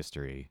moments in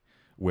history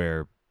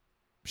where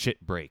shit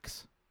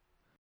breaks.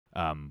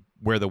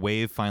 Where the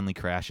wave finally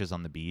crashes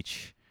on the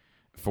beach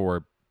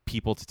for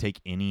people to take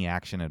any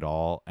action at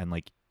all. And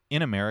like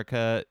in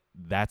America,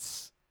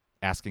 that's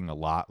asking a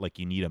lot. Like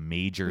you need a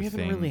major thing.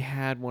 We haven't really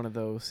had one of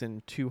those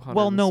in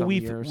 200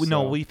 years.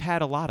 We've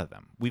had a lot of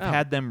them. We've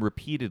had them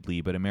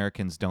repeatedly, but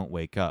Americans don't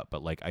wake up.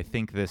 But like I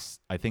think this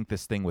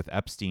thing with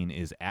Epstein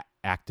is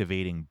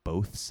activating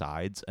both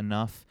sides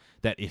enough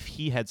that if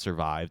he had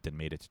survived and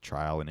made it to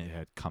trial and it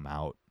had come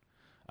out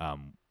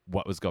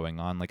what was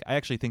going on, like I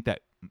actually think that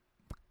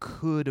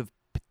could have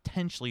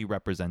potentially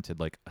represented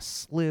like a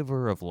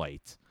sliver of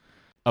light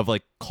of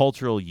like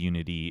cultural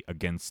unity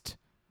against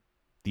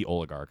the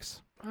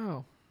oligarchs.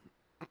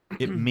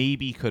 It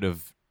maybe could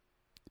have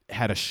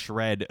had a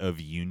shred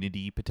of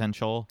unity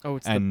potential.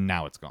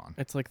 Now it's gone.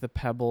 It's like the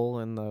pebble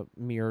in the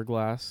mirror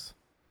glass.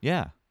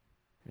 Yeah.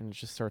 And it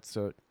just starts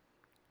to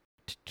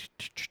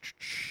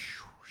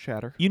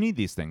shatter. You need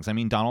these things. I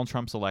mean, Donald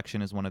Trump's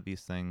election is one of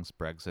these things.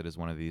 Brexit is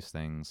one of these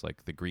things.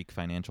 Like the Greek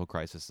financial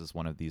crisis is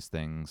one of these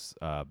things.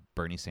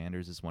 Bernie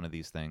Sanders is one of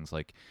these things.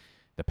 Like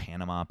the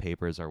Panama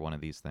Papers are one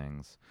of these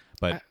things.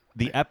 But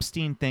the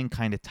Epstein thing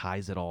kind of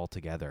ties it all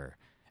together.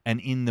 And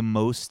in the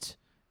most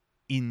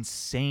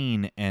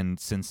insane and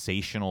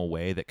sensational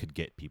way that could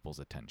get people's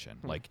attention.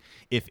 Like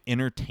if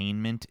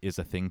entertainment is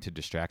a thing to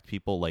distract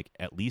people, like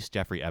at least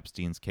Jeffrey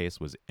Epstein's case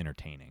was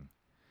entertaining.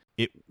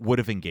 It would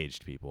have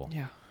engaged people.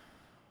 Yeah.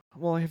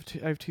 Well, I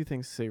have two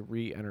things to say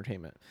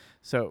re-entertainment.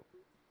 So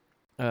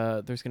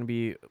there's going to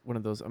be one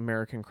of those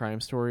American crime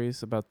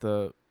stories about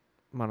the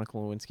Monica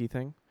Lewinsky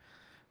thing,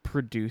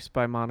 produced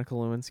by Monica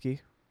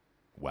Lewinsky.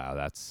 Wow,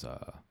 that's...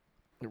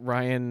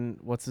 Ryan,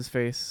 what's his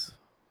face?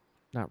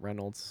 Not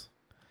Reynolds.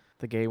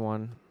 The gay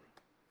one.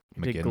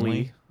 McGinley?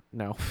 Glee.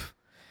 No.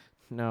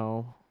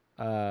 No.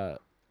 The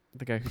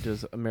guy who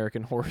does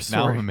American Horror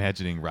Story. Now I'm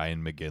imagining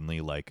Ryan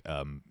McGinley like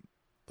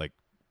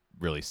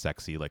really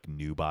sexy, like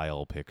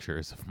nubile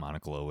pictures of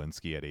Monica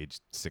Lewinsky at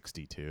age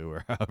 62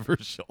 or however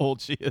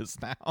old she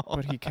is now.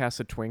 But he cast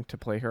a twink to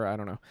play her. I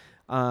don't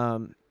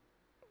know.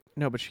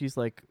 No, but she's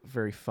like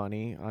very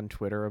funny on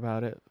Twitter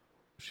about it.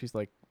 She's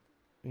like,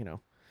 you know,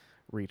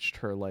 reached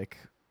her like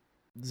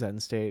Zen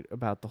state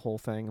about the whole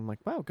thing. I'm like,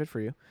 wow, good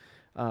for you.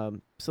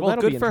 So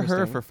that'll good be for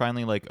her for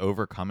finally like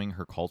overcoming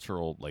her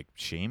cultural like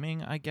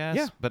shaming, I guess.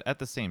 Yeah. But at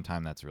the same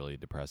time, that's really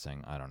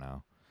depressing. I don't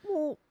know.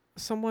 Well,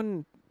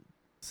 someone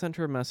sent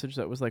her a message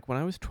that was like, when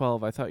I was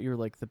 12, I thought you were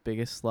like the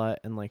biggest slut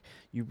and like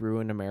you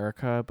ruined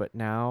America. But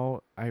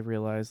now I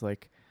realize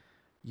like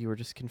you were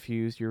just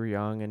confused. You were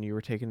young and you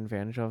were taken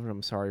advantage of. And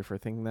I'm sorry for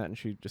thinking that. And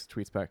she just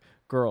tweets back,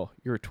 girl,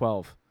 you were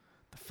 12.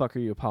 The fuck are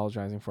you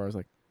apologizing for? I was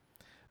like,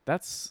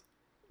 that's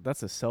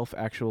a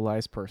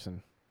self-actualized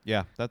person.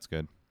 Yeah, that's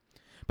good.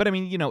 But I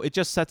mean, you know, it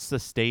just sets the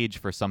stage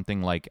for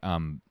something like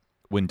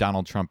when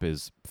Donald Trump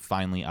is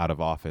finally out of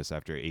office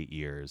after 8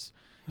 years,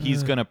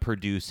 he's going to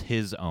produce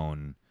his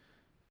own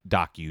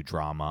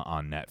docudrama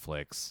on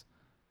Netflix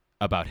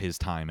about his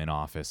time in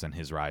office and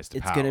his rise to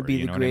power. It's going to be you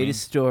the know what I mean?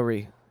 greatest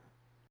story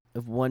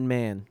of one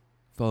man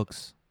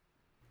Folks,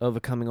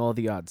 overcoming all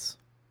the odds.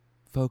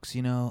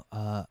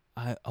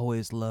 I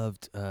always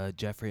loved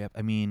Jeffrey.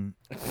 I mean,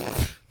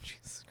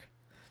 Jesus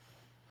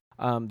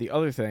Christ. The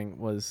other thing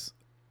was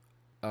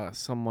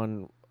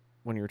someone,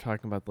 when you were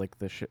talking about like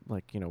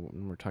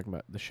when we're talking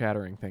about the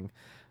shattering thing,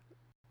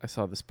 I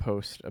saw this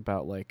post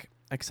about like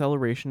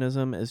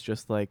accelerationism is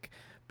just like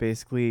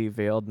basically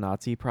veiled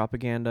Nazi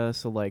propaganda.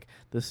 So like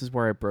this is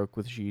where I broke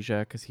with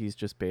Zizek because he's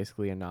just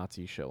basically a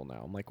Nazi shill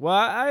now. I'm like, well,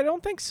 I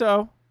don't think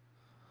so.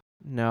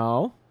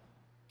 No,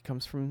 it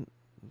comes from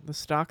the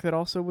stock that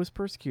also was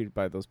persecuted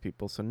by those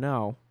people. So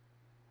no.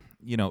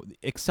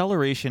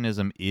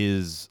 Accelerationism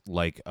is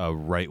like a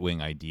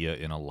right-wing idea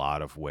in a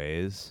lot of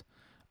ways,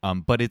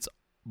 but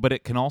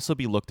it can also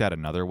be looked at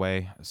another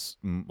way,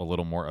 a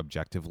little more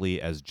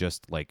objectively, as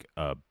just like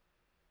a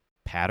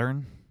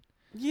pattern.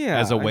 Yeah,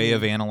 as a way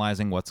of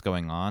analyzing what's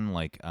going on,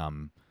 like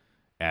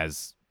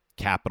as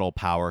capital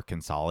power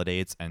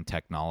consolidates and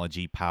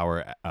technology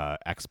power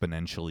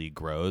exponentially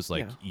grows,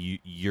 like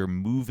you're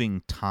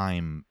moving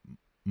time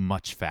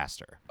much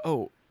faster.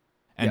 Oh,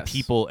 and yes.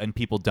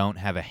 people don't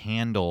have a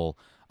handle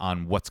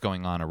on what's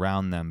going on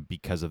around them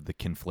because of the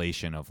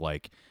conflation of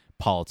like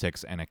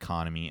politics and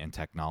economy and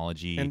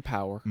technology and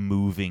power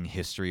moving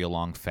history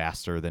along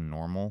faster than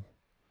normal.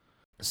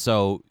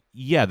 So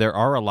yeah, there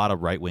are a lot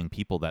of right-wing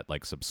people that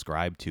like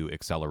subscribe to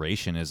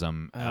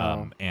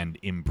accelerationism and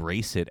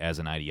embrace it as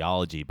an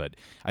ideology, but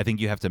I think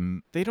you have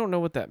to. They don't know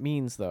what that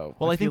means, though.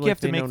 Well, I think you have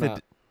to make the.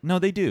 No,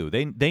 they do.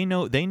 They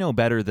know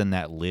better than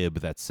that lib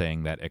that's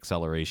saying that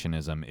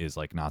accelerationism is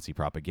like Nazi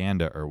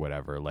propaganda or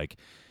whatever. Like,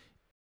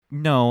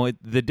 no,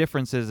 the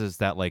difference is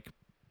that like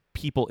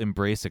people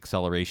embrace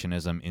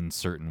accelerationism in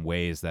certain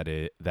ways that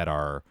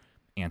are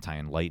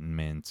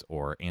anti-enlightenment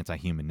or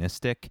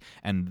anti-humanistic,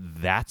 and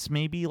that's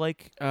maybe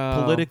like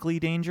politically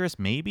dangerous,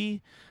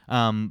 maybe.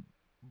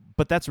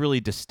 But that's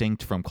really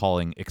distinct from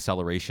calling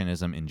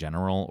accelerationism in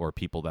general, or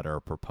people that are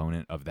a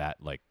proponent of that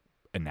like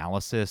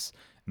analysis,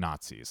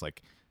 Nazis.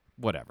 Like,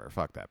 whatever,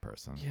 fuck that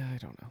person. Yeah, I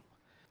don't know.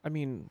 I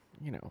mean,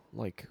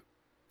 like,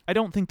 I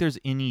don't think there's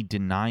any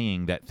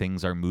denying that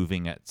things are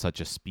moving at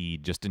such a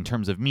speed, just in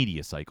terms of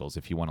media cycles,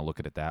 if you want to look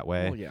at it that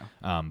way. Well,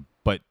 yeah.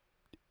 But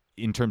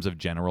in terms of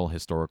general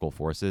historical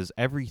forces,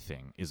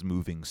 everything is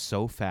moving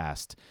so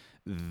fast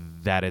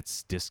that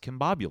it's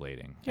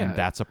discombobulating, and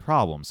that's a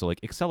problem. So, like,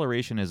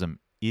 accelerationism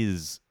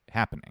is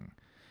happening.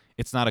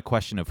 It's not a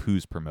question of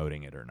who's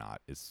promoting it or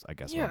not. Is I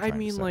guess. Yeah, what I'm I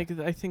mean, to say. like,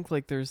 I think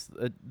like there's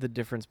the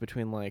difference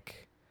between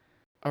like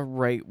a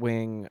right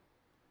wing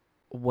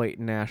white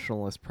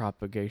nationalist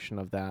propagation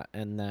of that,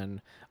 and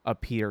then a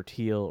Peter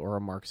Thiel or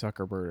a Mark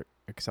Zuckerberg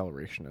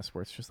accelerationist,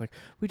 where it's just like,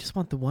 we just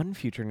want the one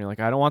future, and you're like,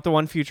 I don't want the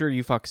one future,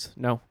 you fucks,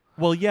 no.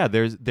 Well, yeah,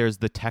 there's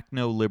the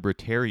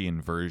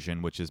techno-libertarian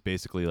version, which is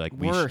basically like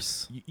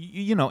worse.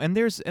 And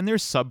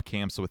there's sub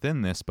camps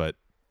within this, but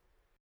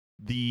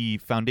the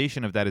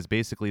foundation of that is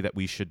basically that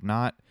we should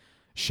not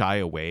shy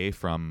away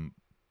from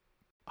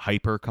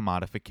hyper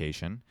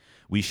commodification.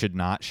 We should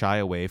not shy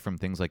away from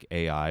things like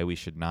AI. We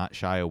should not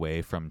shy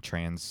away from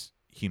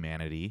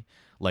transhumanity.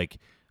 Like,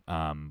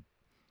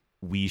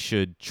 we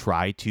should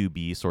try to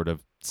be sort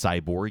of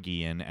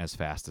cyborgian as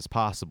fast as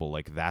possible.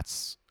 Like,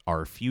 that's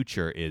our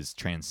future, is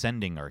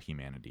transcending our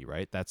humanity,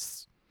 right?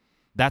 That's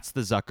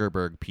the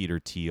Zuckerberg, Peter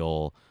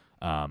Thiel,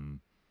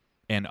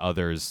 and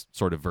others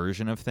sort of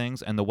version of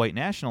things. And the white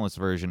nationalist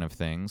version of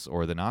things,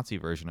 or the Nazi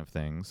version of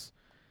things,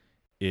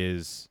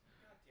 is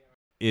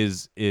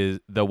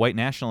the white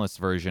nationalist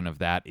version of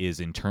that is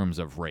in terms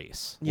of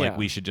race. Yeah. Like,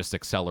 we should just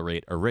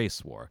accelerate a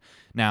race war.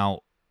 Now,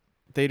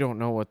 they don't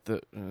know what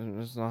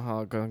it's not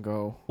how it's gonna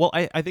go. Well,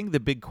 I think the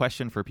big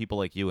question for people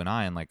like you and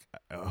I, and like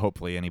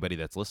hopefully anybody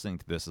that's listening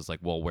to this, is like,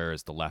 well, where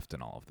is the left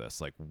in all of this?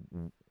 Like,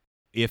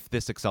 if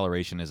this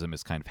accelerationism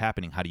is kind of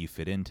happening, how do you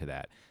fit into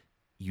that?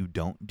 You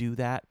don't do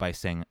that by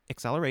saying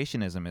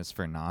accelerationism is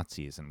for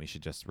Nazis and we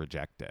should just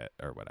reject it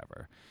or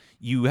whatever.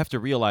 You have to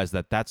realize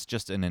that that's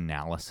just an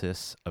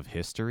analysis of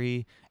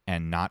history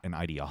and not an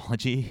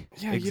ideology.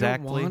 Yeah,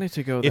 exactly. You don't want it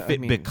to go If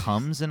it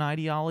becomes an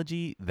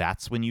ideology,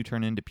 that's when you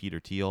turn into Peter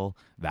Thiel.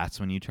 That's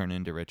when you turn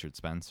into Richard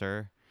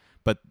Spencer.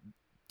 But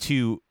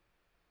to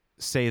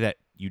say that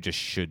you just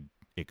should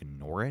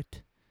ignore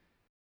it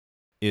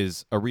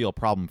is a real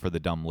problem for the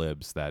dumb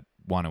libs that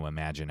want to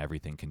imagine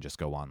everything can just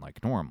go on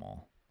like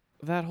normal.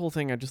 That whole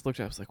thing, I just looked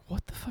at, I was like,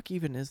 what the fuck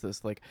even is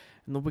this? Like,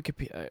 in the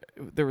Wikipedia,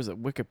 there was a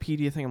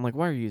Wikipedia thing. I'm like,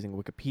 why are you using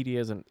Wikipedia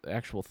as an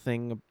actual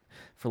thing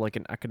for, like,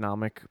 an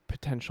economic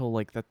potential?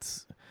 Like,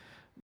 that's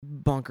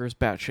bonkers,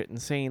 batshit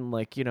insane.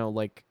 Like,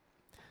 like,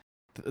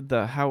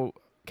 the How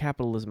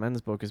Capitalism Ends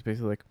book is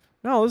basically like,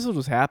 no, this will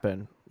just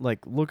happen.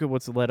 Like, look at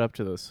what's led up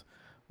to this.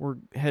 We're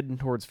heading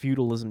towards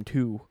feudalism,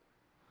 too.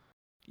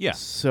 Yeah.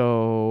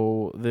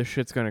 So, this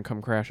shit's going to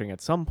come crashing at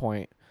some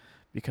point,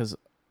 because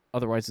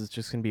otherwise, it's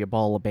just going to be a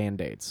ball of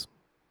Band-Aids.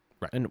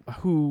 Right. And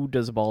who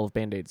does a ball of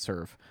Band-Aids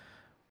serve?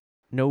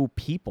 No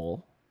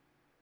people.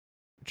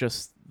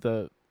 Just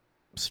the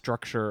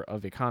structure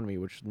of economy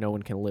which no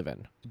one can live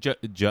in.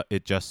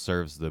 It just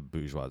serves the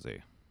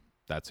bourgeoisie.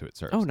 That's who it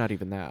serves. Oh, not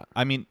even that.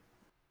 I mean,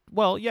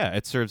 well, yeah,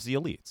 it serves the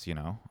elites, you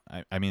know.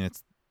 I mean,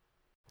 it's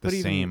the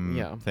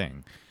same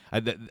thing.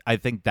 I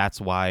think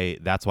that's why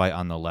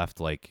on the left,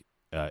 like,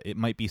 it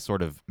might be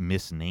sort of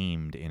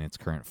misnamed in its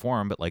current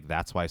form, but like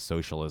that's why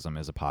socialism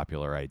is a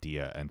popular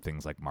idea and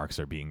things like Marx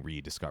are being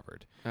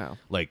rediscovered. Oh.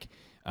 Like,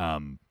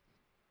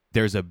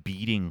 there's a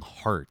beating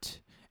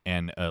heart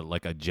and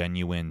like a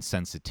genuine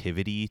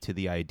sensitivity to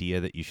the idea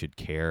that you should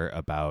care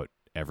about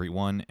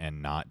everyone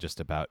and not just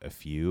about a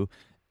few.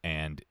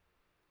 And,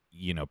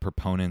 you know,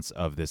 proponents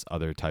of this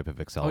other type of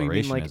accelerationism. Oh,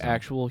 you mean like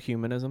actual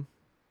humanism?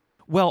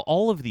 Well,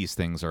 all of these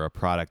things are a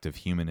product of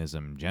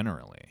humanism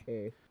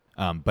generally.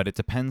 But it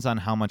depends on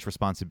how much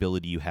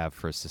responsibility you have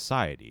for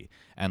society.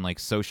 And like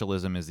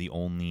socialism is the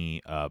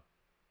only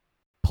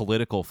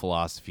political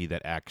philosophy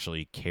that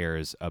actually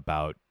cares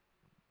about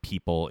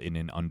people in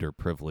an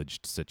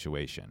underprivileged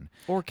situation.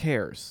 Or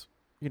cares.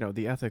 You know,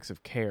 the ethics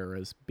of care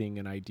as being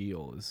an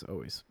ideal is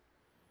always,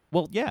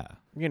 well, yeah,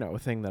 you know, a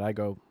thing that I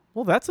go,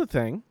 well, that's a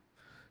thing.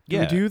 Do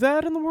yeah. we do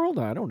that in the world?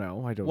 I don't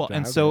know. I don't. Well,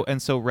 and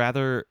so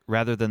rather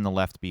than the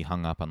left be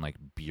hung up on like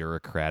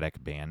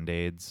bureaucratic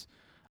band-aids,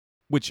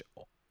 which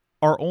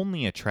are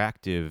only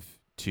attractive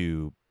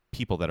to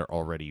people that are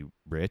already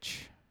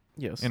rich,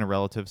 yes, in a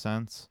relative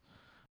sense,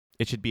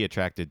 it should be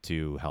attracted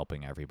to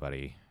helping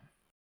everybody,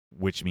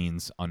 which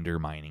means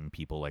undermining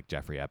people like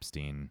Jeffrey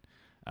Epstein,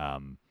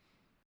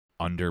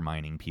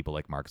 undermining people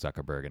like Mark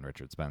Zuckerberg and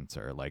Richard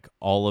Spencer, like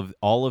all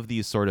of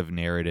these sort of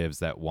narratives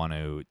that want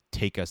to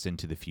take us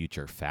into the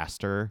future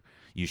faster,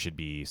 you should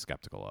be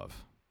skeptical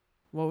of.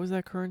 What was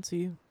that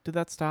currency? Did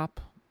that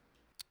stop?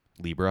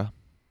 Libra.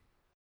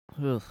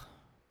 Ugh,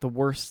 the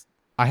worst.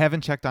 I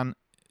haven't checked in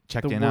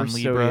on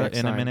Libra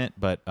in a minute,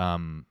 but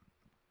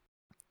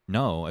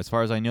no, as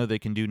far as I know, they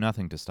can do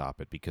nothing to stop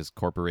it because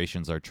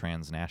corporations are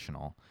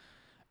transnational.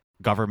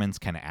 Governments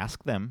can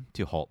ask them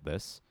to halt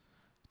this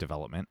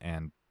development,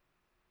 and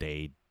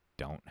they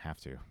don't have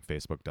to.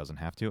 Facebook doesn't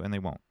have to, and they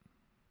won't.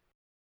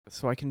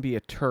 So I can be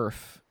a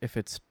TERF if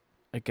it's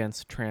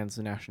against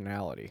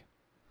transnationality.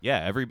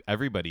 Yeah,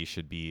 everybody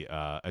should be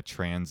a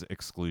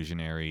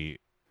trans-exclusionary,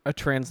 a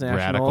transnational,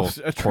 radical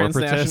a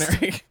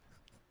transnationary,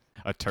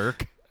 a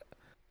Turk.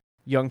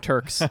 Young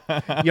Turks.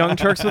 Young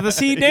Turks with a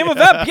C. Name of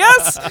Ep.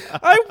 Yes!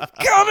 I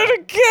got it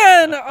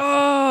again!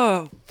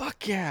 Oh,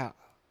 fuck yeah.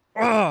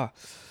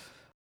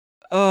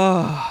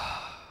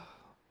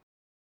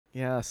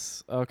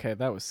 Yes. Okay,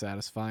 that was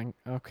satisfying.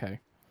 Okay.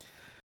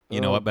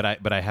 You know what?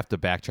 But I have to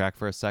backtrack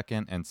for a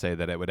second and say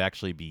that it would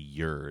actually be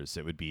yours.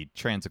 It would be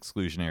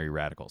trans-exclusionary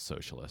radical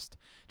socialist.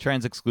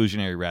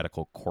 Trans-exclusionary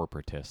radical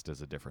corporatist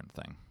is a different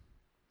thing.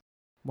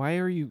 Why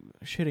are you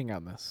shitting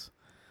on this?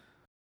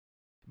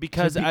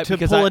 Because to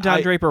pull a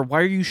Don Draper, why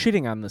are you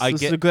shitting on this?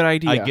 This is a good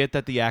idea. I get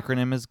that the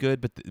acronym is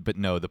good, but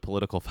no, the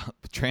political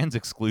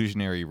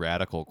trans-exclusionary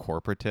radical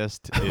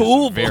corporatist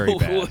is very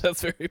bad.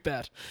 That's very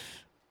bad.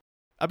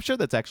 I'm sure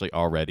that's actually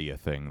already a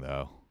thing,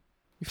 though.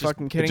 You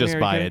fucking kidding me? Just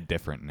by a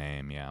different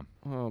name, yeah.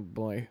 Oh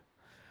boy.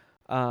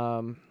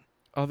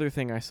 Other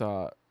thing I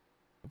saw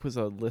was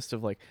a list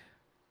of like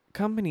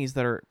companies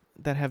that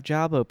have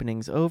job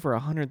openings over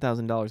 $100,000,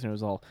 and it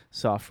was all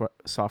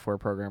software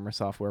programmer,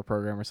 software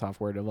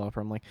developer.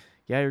 I'm like,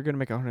 yeah, you're gonna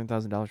make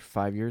 $100,000 for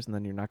 5 years, and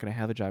then you're not gonna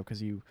have a job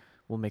because you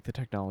will make the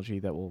technology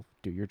that will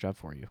do your job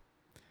for you.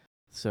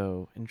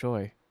 So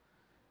enjoy,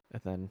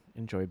 and then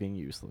enjoy being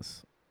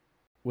useless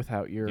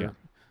without your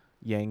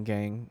Yang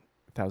Gang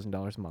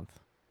 $1,000 a month.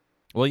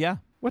 Well, yeah.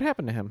 What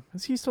happened to him?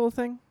 Is he still a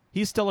thing?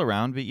 He's still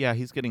around, but yeah,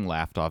 he's getting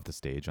laughed off the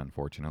stage,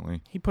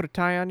 unfortunately. He put a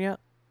tie on yet?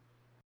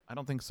 I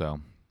don't think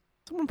so.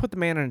 Someone put the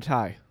man in a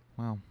tie.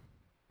 Well,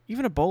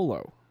 even a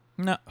bolo.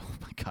 No, oh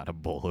my God, a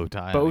bolo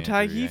tie. Bow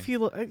tie.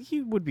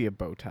 He would be a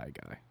bow tie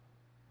guy.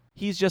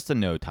 He's just a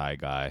no tie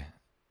guy.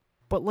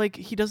 But like,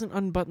 he doesn't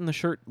unbutton the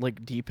shirt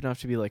like deep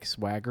enough to be like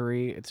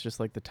swaggery. It's just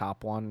like the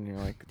top one, and you're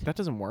like, that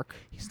doesn't work.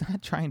 He's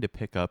not trying to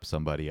pick up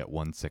somebody at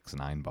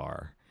 169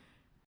 bar.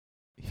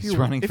 He's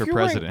running for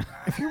president.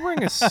 If you're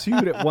wearing a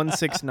suit at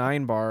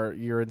 169 bar,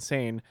 you're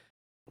insane.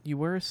 You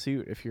wear a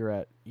suit if you're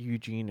at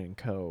Eugene and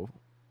Co.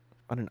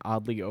 on an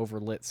oddly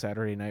overlit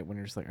Saturday night when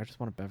you're just like, I just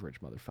want a beverage,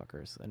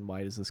 motherfuckers. And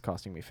why is this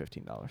costing me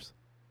 $15?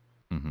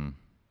 Mm-hmm.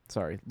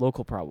 Sorry,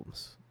 local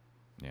problems.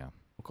 Yeah.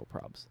 Local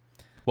probs.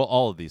 Well,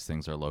 all of these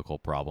things are local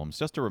problems.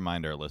 Just to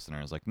remind our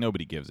listeners, like,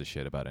 nobody gives a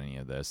shit about any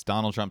of this.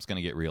 Donald Trump's going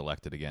to get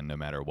reelected again no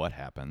matter what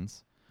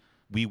happens.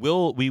 We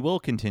will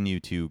continue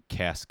to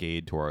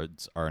cascade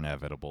towards our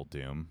inevitable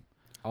doom.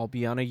 I'll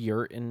be on a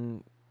yurt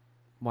in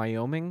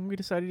Wyoming. We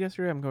decided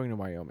yesterday I'm going to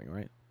Wyoming,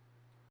 right?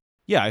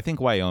 Yeah, I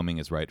think Wyoming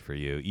is right for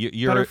you.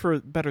 You're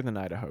better than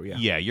Idaho, yeah.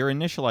 Yeah, your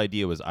initial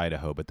idea was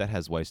Idaho, but that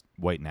has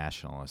white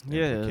nationalist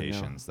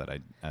implications that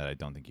I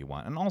don't think you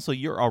want. And also,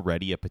 you're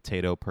already a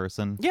potato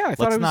person. Yeah, I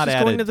thought I was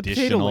just going to the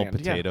potato land.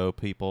 Potato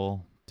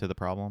people to the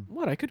problem?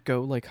 What? I could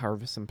go like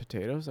harvest some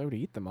potatoes. I would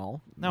eat them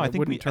all. No, I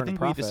think we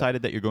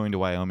decided that you're going to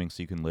Wyoming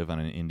so you can live on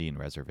an Indian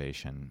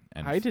reservation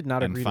and I did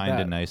not agree to find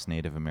that. a nice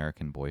Native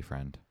American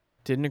boyfriend.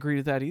 Didn't agree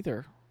to that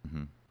either.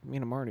 Mm-hmm. I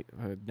mean, I'm already.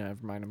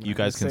 Never mind. I'm You not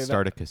gonna guys can say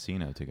start a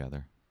casino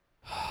together.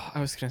 that. I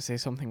was gonna say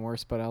something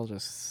worse, but I'll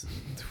just.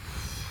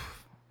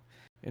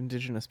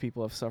 Indigenous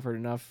people have suffered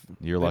enough.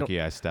 You're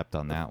lucky I stepped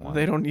on that one.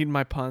 They don't need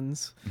my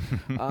puns.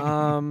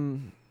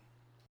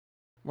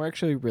 We're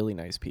actually really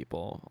nice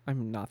people.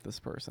 I'm not this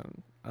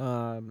person.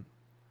 I'm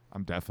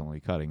definitely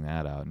cutting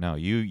that out. No,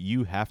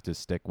 you have to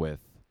stick with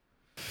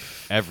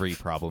every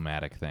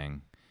problematic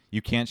thing.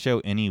 You can't show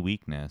any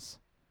weakness.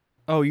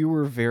 Oh, you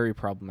were very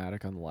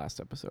problematic on the last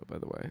episode, by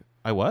the way.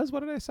 I was?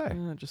 What did I say?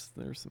 Just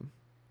there's some.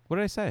 What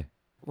did I say?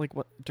 Like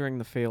what during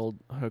the failed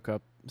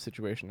hookup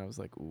situation, I was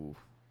like, ooh,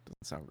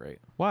 doesn't sound great.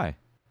 Why?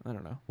 I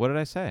don't know. What did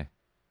I say?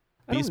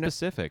 Be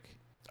specific.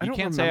 You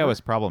can't say I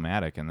was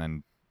problematic and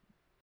then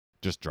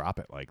just drop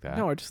it like that.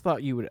 No, I just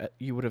thought you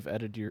would have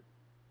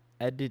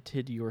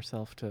edited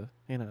yourself to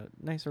in a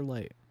nicer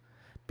light.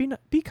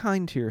 Be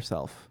kind to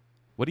yourself.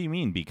 What do you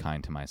mean be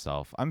kind to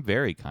myself? I'm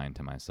very kind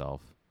to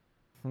myself.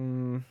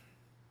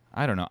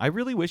 I don't know. I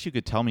really wish you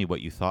could tell me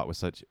what you thought was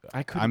such.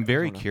 I'm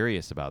very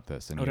curious about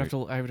this. And I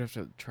would have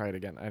to try it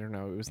again. I don't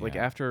know. It was like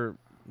after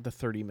the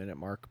 30-minute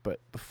mark, but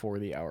before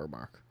the hour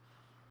mark.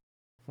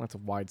 That's a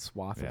wide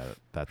swath. Yeah,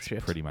 that's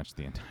shit. Pretty much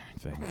the entire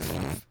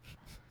thing.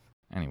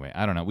 Anyway,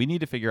 I don't know. We need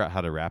to figure out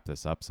how to wrap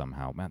this up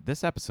somehow. Man,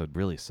 this episode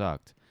really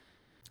sucked.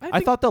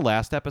 I thought the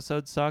last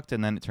episode sucked,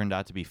 and then it turned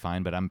out to be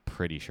fine, but I'm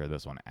pretty sure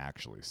this one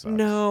actually sucks.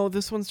 No,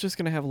 this one's just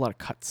going to have a lot of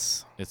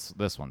cuts.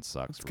 This one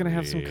sucks. It's going to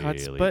have some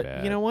cuts, but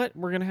bad. You know what?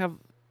 We're going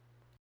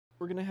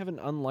to have an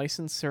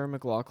unlicensed Sarah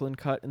McLachlan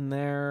cut in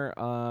there,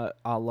 a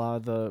la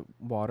the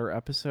water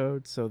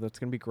episode, so that's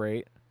going to be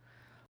great.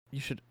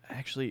 You should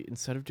actually,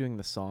 instead of doing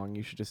the song,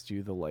 you should just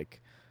do the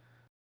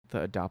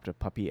adopt a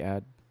puppy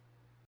ad.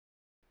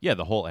 Yeah,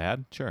 the whole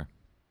ad? Sure.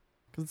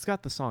 Because it's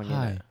got the song in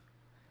it.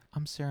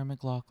 I'm Sarah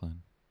McLachlan.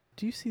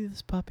 Do you see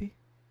this puppy?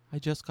 I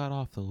just got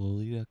off the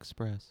Lolita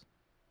Express.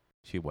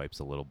 She wipes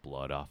a little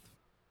blood off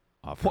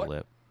her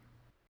lip.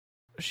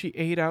 She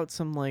ate out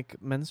some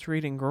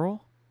menstruating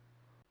girl?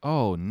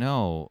 Oh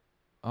no.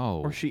 Oh.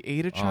 Or she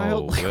ate a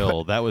child? Oh,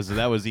 Will, that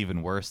was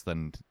even worse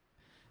than.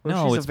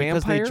 No, it's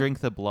because they drink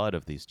the blood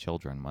of these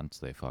children once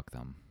they fuck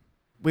them.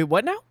 Wait,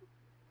 what now?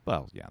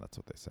 Well, yeah, that's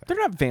what they say. They're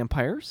not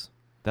vampires.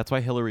 That's why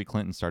Hillary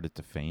Clinton started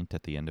to faint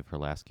at the end of her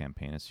last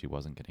campaign, as she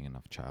wasn't getting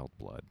enough child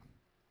blood.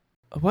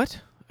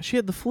 What? She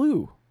had the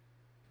flu.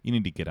 You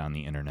need to get on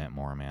the internet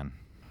more, man.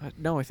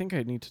 No, I think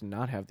I need to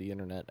not have the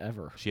internet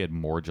ever. She had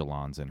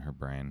Morgellons in her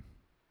brain.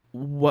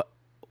 What?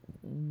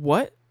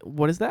 What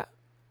is that?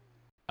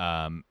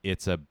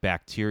 It's a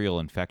bacterial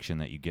infection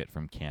that you get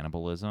from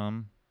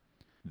cannibalism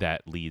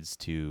that leads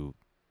to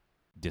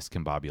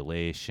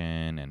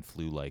discombobulation and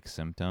flu-like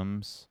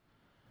symptoms.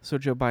 So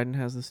Joe Biden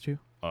has this too?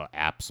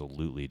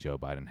 Absolutely, Joe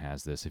Biden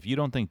has this. If you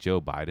don't think Joe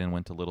Biden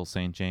went to Little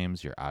St.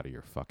 James, you're out of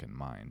your fucking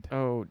mind.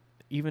 Oh,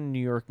 even New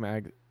York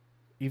Magazine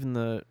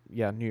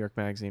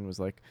was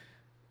like,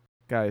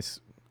 guys,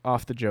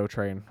 off the Joe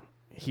train.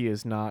 He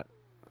is not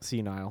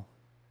senile.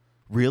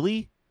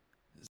 Really?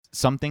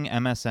 Something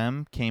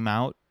MSM came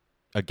out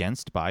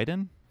against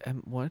Biden?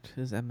 What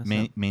is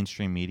MSM?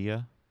 Mainstream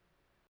media?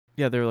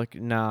 Yeah, they're like,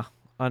 nah,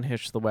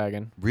 unhitch the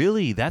wagon.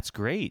 Really? That's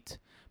great.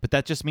 But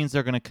that just means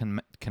they're going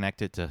to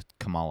connect it to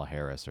Kamala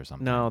Harris or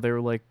something. No, they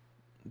were like,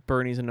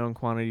 Bernie's a known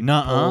quantity.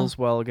 Polls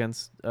well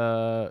against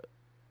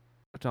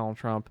Donald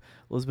Trump.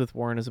 Elizabeth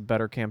Warren is a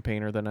better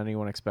campaigner than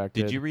anyone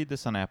expected. Did you read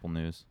this on Apple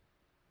News?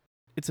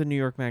 It's a New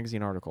York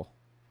Magazine article.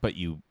 But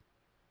you...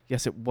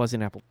 Yes, it was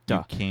in Apple. Duh.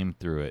 You came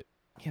through it.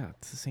 Yeah,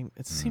 it's the same.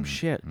 It's the same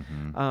shit.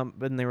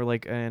 Mm-hmm. And they were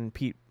like, and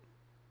Pete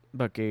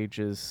Buttigieg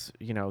is,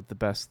 the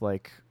best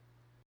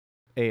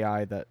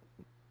AI that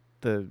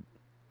the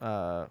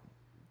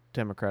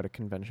Democratic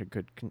convention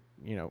could,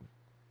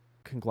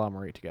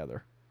 conglomerate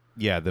together.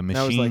 Yeah, the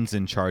machines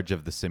in charge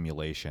of the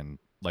simulation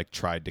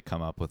tried to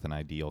come up with an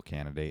ideal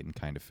candidate and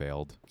kind of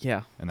failed.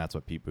 Yeah, and that's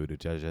what Pete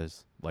Buttigieg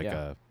is,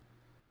 a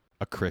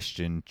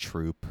Christian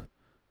troop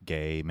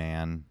gay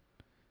man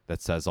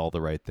that says all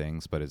the right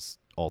things, but is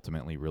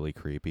ultimately really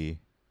creepy.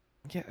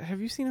 Yeah, have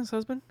you seen his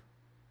husband?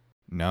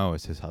 No,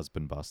 is his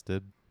husband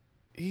busted?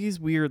 He's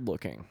weird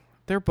looking.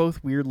 They're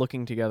both weird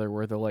looking together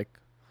where they're like,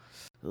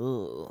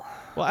 ugh.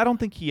 Well, I don't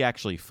think he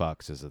actually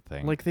fucks is a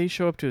thing. They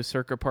show up to a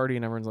circa party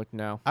and everyone's like,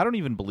 no. I don't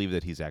even believe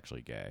that he's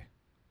actually gay.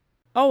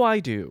 Oh, I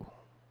do.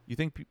 You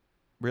think...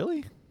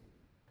 Really?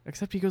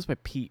 Except he goes by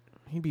Pete.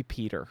 He'd be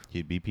Peter.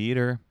 He'd be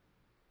Peter.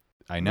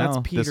 I know.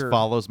 That's Peter. This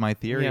follows my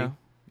theory. Yeah.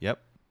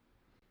 Yep.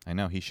 I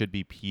know. He should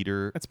be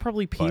Peter. That's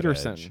probably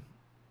Peterson. Buttigieg.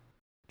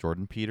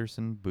 Jordan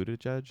Peterson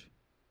Buttigieg?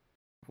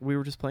 We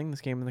were just playing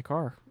this game in the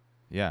car.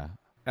 Yeah.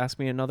 Ask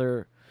me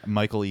another...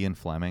 Michael Ian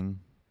Fleming.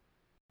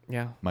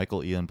 Yeah.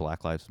 Michael Ian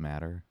Black Lives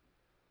Matter.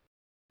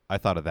 I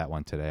thought of that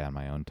one today on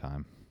my own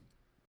time.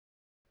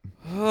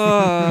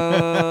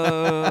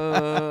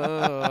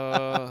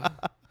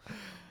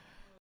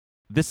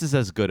 This is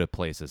as good a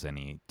place as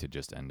any to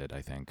just end it,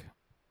 I think.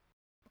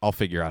 I'll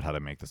figure out how to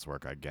make this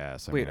work, I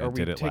guess. Wait, are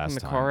we taking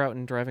the car out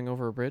and driving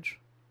over a bridge?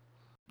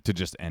 To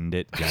just end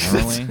it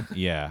generally?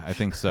 Yeah, I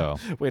think so.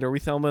 Wait, are we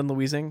Thelma and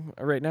Louising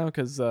right now?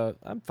 Because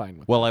I'm fine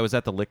with Well, I was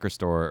at the liquor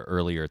store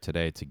earlier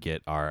today to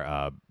get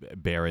our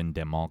Baron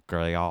de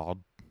Montreal,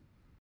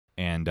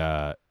 and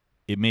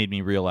it made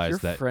me realize Your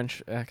that...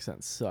 French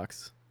accent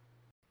sucks.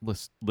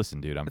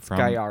 Listen, dude, It's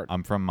Gaillard.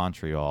 I'm from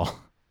Montreal.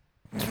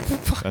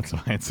 That's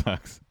why it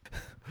sucks.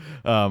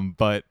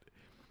 But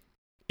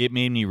it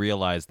made me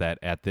realize that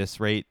at this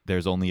rate,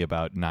 there's only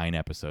about 9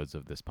 episodes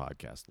of this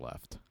podcast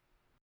left.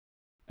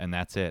 And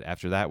that's it.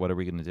 After that, what are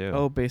we going to do?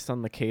 Oh, based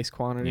on the case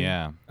quantity?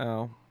 Yeah.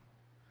 Oh,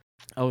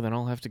 then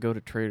I'll have to go to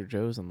Trader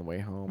Joe's on the way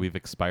home. We've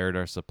expired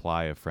our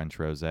supply of French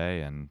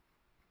rosé, and,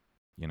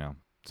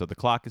 so the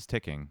clock is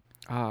ticking.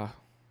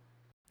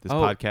 This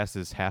podcast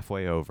is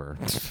halfway over.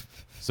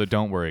 So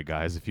don't worry,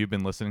 guys. If you've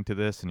been listening to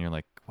this and you're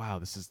like, wow,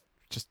 this is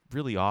just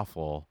really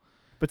awful.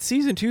 But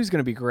season 2 is going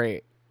to be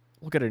great.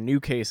 We'll get a new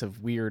case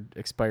of weird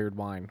expired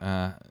wine.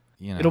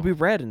 It'll be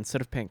red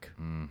instead of pink.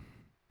 Mm.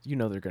 You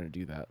know they're going to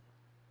do that.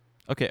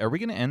 Okay, are we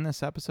going to end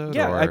this episode?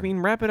 Yeah, or? I mean,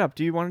 wrap it up.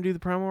 Do you want to do the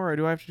promo, or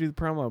do I have to do the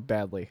promo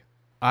badly?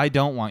 I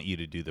don't want you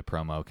to do the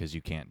promo because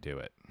you can't do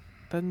it.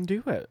 Then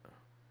do it.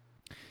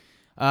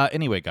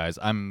 Anyway, guys,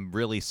 I'm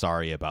really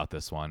sorry about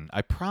this one.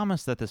 I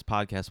promise that this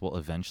podcast will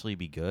eventually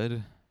be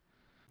good.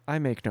 I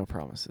make no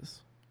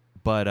promises.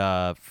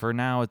 But for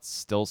now, it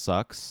still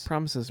sucks.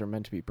 Promises are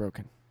meant to be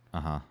broken.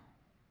 Uh-huh.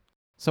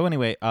 So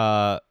anyway,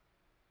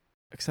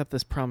 except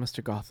this promise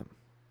to Gotham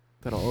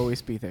that I'll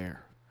always be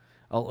there.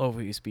 I'll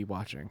always be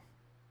watching.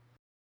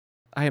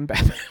 I am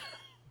Batman.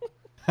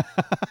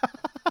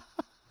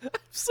 I'm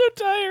so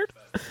tired.